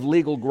can give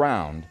legal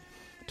ground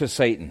to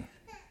Satan.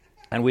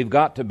 And we've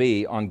got to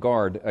be on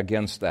guard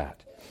against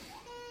that.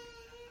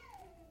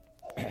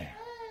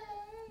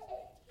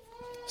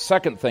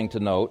 Second thing to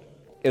note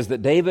is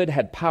that David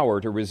had power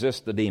to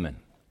resist the demon.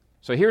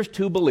 So here's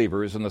two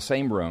believers in the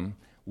same room.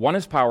 One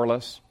is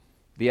powerless,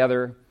 the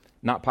other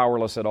not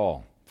powerless at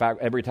all. In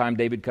fact, every time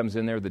David comes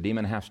in there, the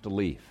demon has to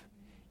leave.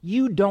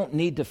 You don't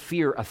need to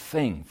fear a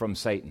thing from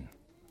Satan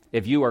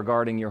if you are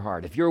guarding your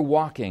heart, if you're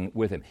walking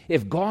with him.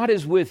 If God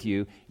is with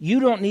you, you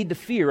don't need to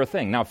fear a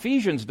thing. Now,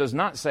 Ephesians does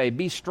not say,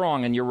 be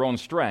strong in your own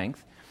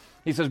strength.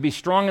 He says, be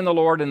strong in the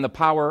Lord in the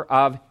power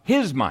of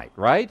his might,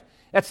 right?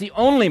 That's the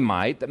only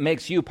might that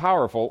makes you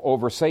powerful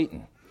over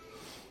Satan.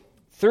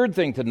 Third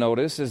thing to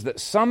notice is that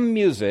some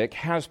music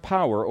has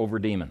power over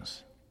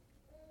demons.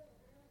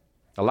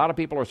 A lot of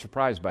people are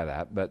surprised by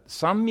that, but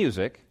some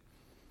music,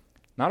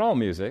 not all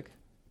music,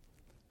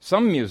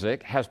 some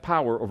music has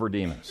power over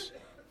demons.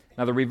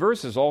 Now, the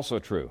reverse is also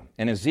true.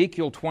 In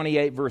Ezekiel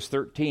 28, verse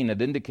 13,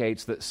 it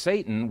indicates that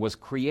Satan was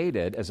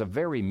created as a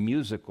very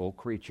musical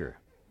creature.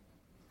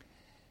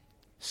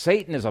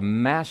 Satan is a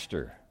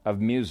master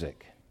of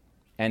music,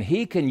 and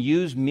he can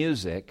use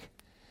music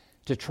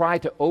to try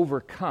to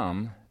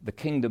overcome the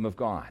kingdom of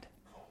God.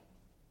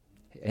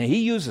 And he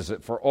uses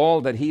it for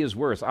all that he is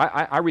worth.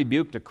 I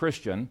rebuked a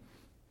Christian,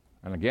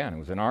 and again, it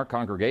was in our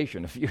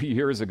congregation a few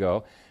years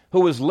ago, who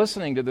was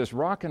listening to this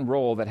rock and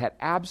roll that had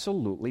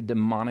absolutely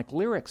demonic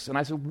lyrics. And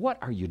I said, what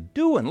are you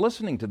doing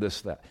listening to this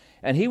stuff?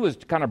 And he was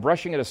kind of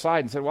brushing it aside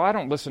and said, well, I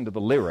don't listen to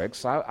the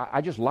lyrics. I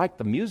just like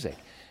the music.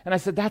 And I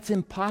said, that's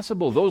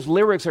impossible. Those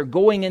lyrics are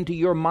going into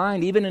your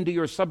mind, even into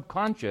your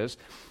subconscious.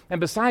 And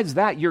besides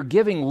that, you're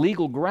giving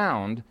legal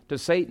ground to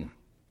Satan.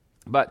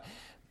 But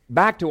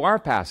back to our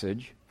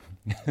passage,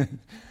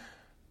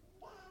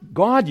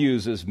 God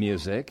uses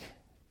music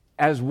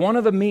as one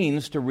of the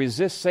means to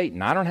resist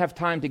Satan. I don't have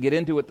time to get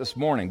into it this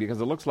morning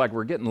because it looks like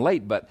we're getting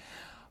late, but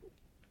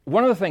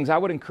one of the things I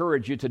would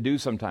encourage you to do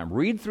sometime,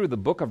 read through the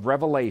book of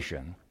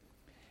Revelation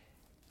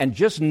and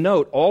just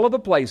note all of the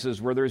places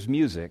where there's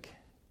music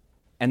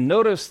and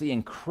notice the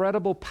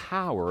incredible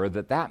power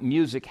that that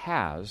music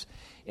has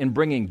in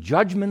bringing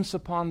judgments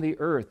upon the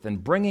earth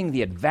and bringing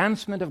the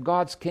advancement of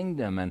God's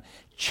kingdom and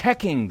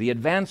checking the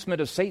advancement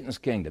of Satan's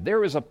kingdom.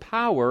 There is a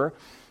power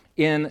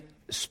in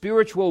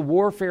spiritual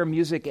warfare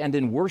music and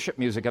in worship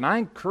music, and I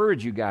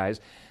encourage you guys,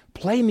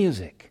 play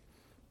music.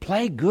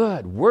 Play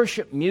good,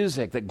 worship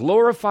music that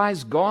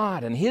glorifies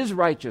God and his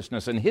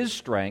righteousness and his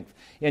strength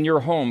in your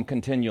home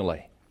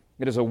continually.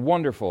 It is a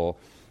wonderful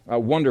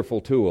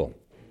tool.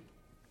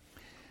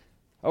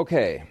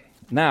 Okay,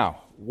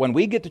 now, when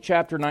we get to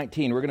chapter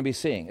 19, we're going to be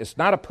seeing it's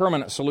not a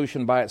permanent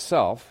solution by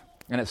itself,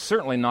 and it's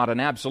certainly not an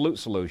absolute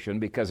solution,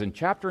 because in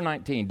chapter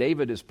 19,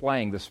 David is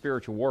playing the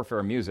spiritual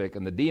warfare music,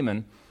 and the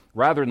demon,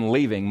 rather than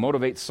leaving,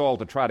 motivates Saul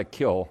to try to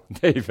kill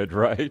David,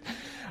 right?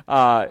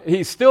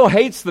 He still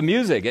hates the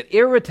music. It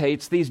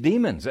irritates these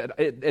demons.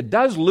 It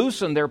does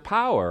loosen their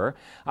power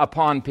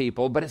upon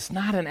people, but it's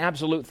not an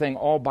absolute thing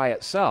all by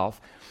itself.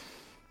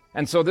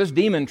 And so this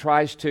demon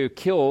tries to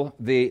kill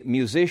the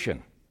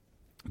musician.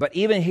 But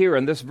even here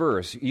in this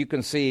verse, you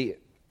can see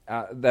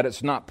that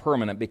it's not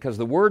permanent, because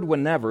the word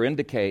whenever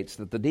indicates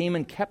that the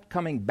demon kept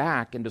coming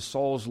back into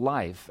Saul's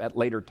life at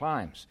later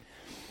times.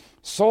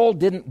 Saul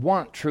didn't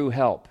want true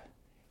help.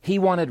 He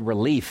wanted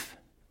relief.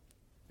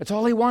 That's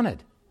all he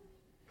wanted.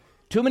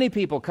 Too many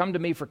people come to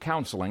me for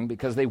counseling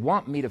because they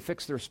want me to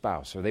fix their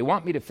spouse or they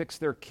want me to fix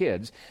their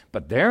kids,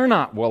 but they're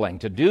not willing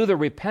to do the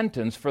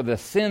repentance for the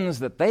sins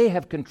that they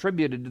have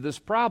contributed to this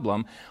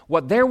problem.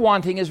 What they're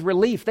wanting is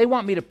relief. They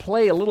want me to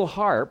play a little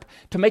harp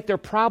to make their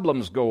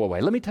problems go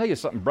away. Let me tell you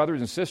something, brothers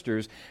and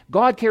sisters.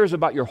 God cares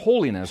about your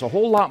holiness a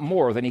whole lot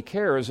more than he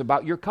cares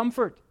about your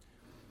comfort.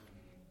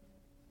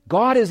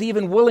 God is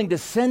even willing to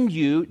send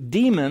you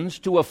demons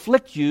to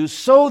afflict you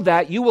so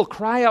that you will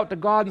cry out to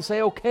God and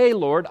say, okay,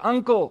 Lord,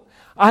 Uncle,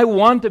 I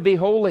want to be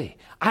holy.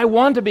 I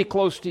want to be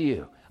close to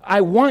you.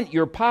 I want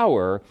your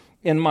power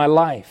in my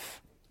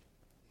life.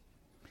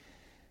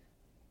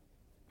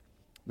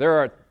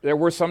 There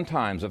were some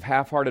times of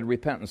half-hearted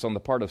repentance on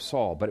the part of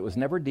Saul, but it was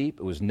never deep,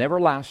 it was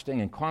never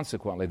lasting, and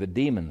consequently the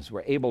demons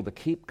were able to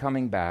keep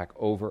coming back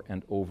over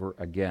and over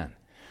again.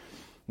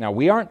 Now,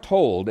 we aren't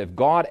told if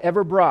God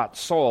ever brought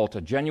Saul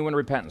to genuine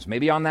repentance.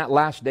 Maybe on that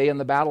last day in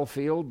the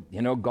battlefield,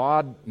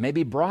 God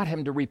maybe brought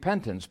him to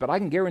repentance, but I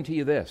can guarantee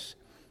you this,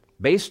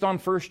 based on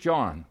 1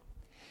 John,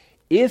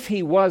 if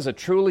he was a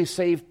truly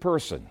saved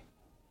person,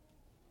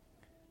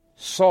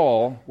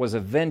 Saul was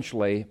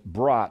eventually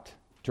brought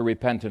to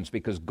repentance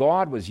because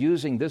God was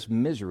using this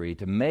misery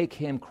to make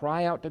him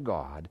cry out to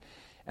God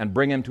and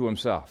bring him to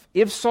himself.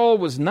 If Saul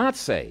was not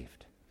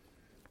saved,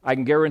 I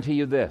can guarantee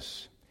you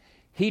this,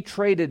 he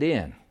traded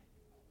in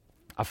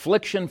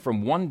affliction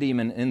from one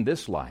demon in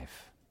this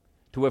life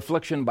to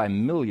affliction by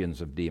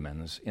millions of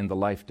demons in the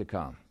life to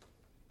come.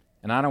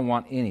 And I don't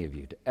want any of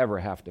you to ever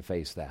have to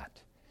face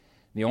that.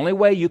 The only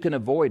way you can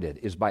avoid it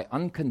is by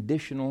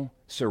unconditional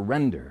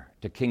surrender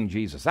to King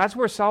Jesus. That's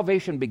where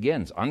salvation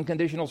begins,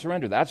 unconditional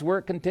surrender. That's where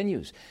it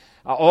continues,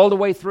 all the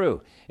way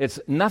through.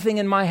 It's nothing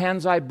in my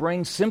hands I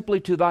bring,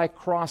 simply to thy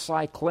cross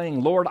I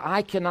cling. Lord,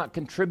 I cannot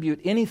contribute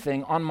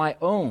anything on my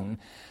own,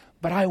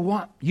 but I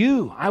want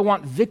you. I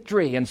want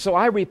victory. And so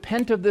I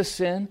repent of this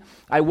sin.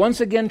 I once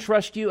again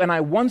trust you, and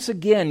I once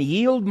again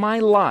yield my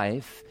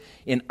life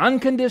in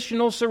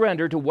unconditional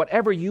surrender to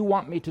whatever you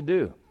want me to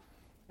do.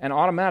 And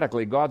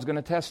automatically, God's going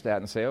to test that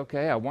and say,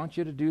 okay, I want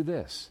you to do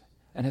this.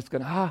 And it's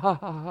going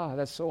to,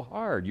 that's so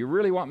hard. You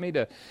really want me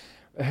to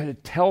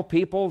tell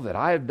people that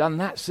I have done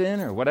that sin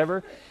or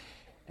whatever?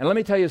 And let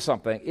me tell you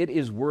something. It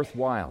is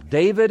worthwhile.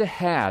 David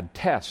had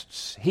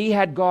tests. He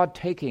had God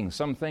taking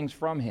some things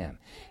from him.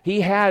 He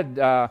had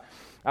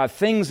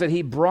things that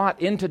he brought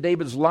into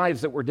David's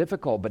lives that were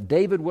difficult. But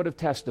David would have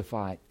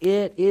testified,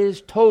 it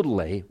is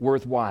totally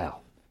worthwhile.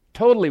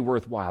 Totally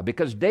worthwhile,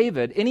 because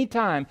David,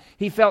 anytime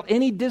he felt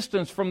any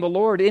distance from the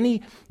Lord,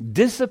 any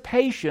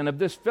dissipation of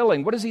this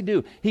feeling, what does he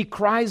do? He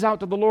cries out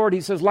to the Lord.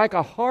 He says, like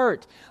a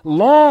hart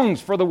longs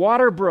for the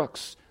water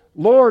brooks,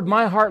 Lord,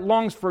 my heart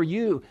longs for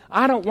you.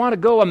 I don't want to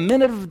go a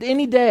minute of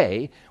any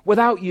day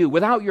without you,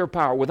 without your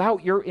power,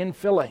 without your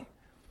infilling.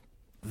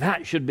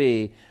 That should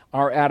be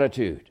our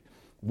attitude.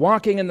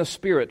 Walking in the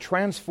Spirit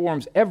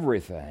transforms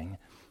everything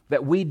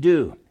that we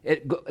do.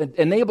 It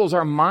enables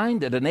our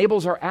mind, it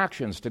enables our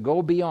actions to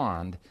go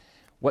beyond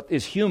what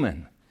is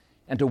human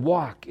and to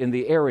walk in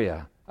the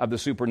area of the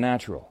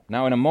supernatural.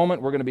 Now, in a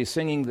moment, we're going to be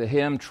singing the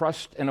hymn,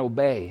 Trust and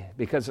Obey,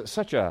 because it's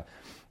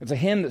a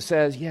hymn that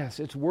says, yes,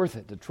 it's worth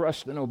it to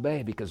trust and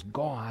obey because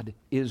God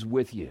is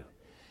with you.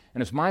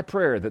 And it's my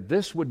prayer that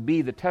this would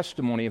be the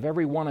testimony of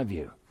every one of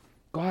you.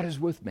 God is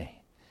with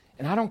me.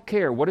 And I don't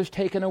care what is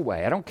taken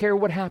away. I don't care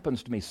what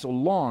happens to me so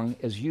long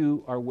as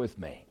you are with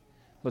me.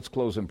 Let's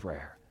close in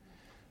prayer.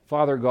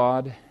 Father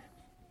God,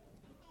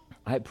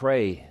 I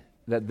pray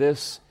that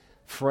this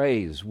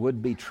phrase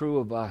would be true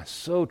of us,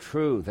 so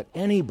true that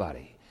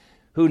anybody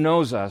who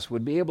knows us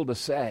would be able to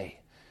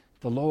say,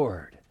 the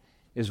Lord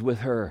is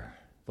with her,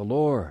 the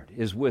Lord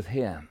is with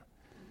him.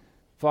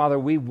 Father,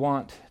 we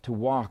want to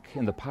walk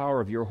in the power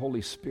of your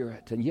Holy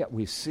Spirit, and yet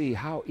we see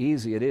how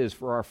easy it is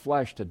for our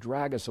flesh to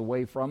drag us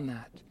away from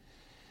that.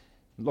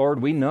 Lord,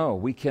 we know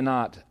we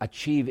cannot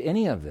achieve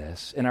any of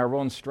this in our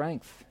own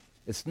strength.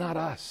 It's not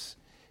us.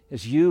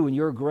 It's you and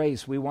your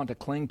grace we want to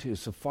cling to.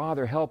 So,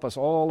 Father, help us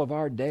all of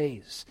our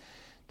days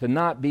to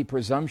not be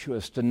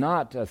presumptuous, to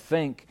not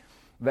think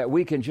that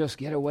we can just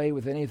get away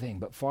with anything,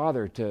 but,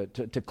 Father,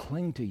 to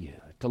cling to you,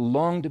 to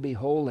long to be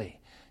holy,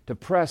 to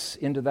press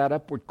into that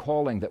upward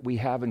calling that we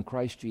have in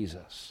Christ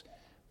Jesus.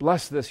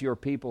 Bless this, your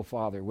people,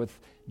 Father, with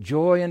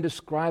joy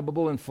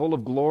indescribable and full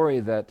of glory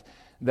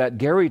that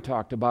Gary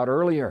talked about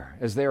earlier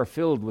as they are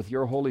filled with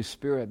your Holy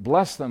Spirit.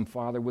 Bless them,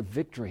 Father, with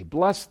victory.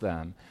 Bless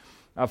them,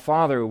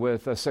 Father,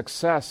 with a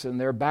success in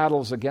their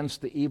battles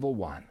against the evil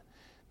one.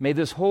 May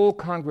this whole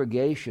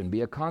congregation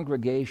be a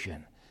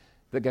congregation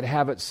that could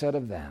have it said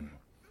of them,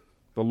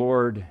 the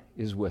Lord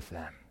is with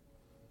them.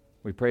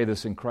 We pray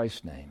this in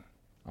Christ's name.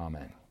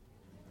 Amen.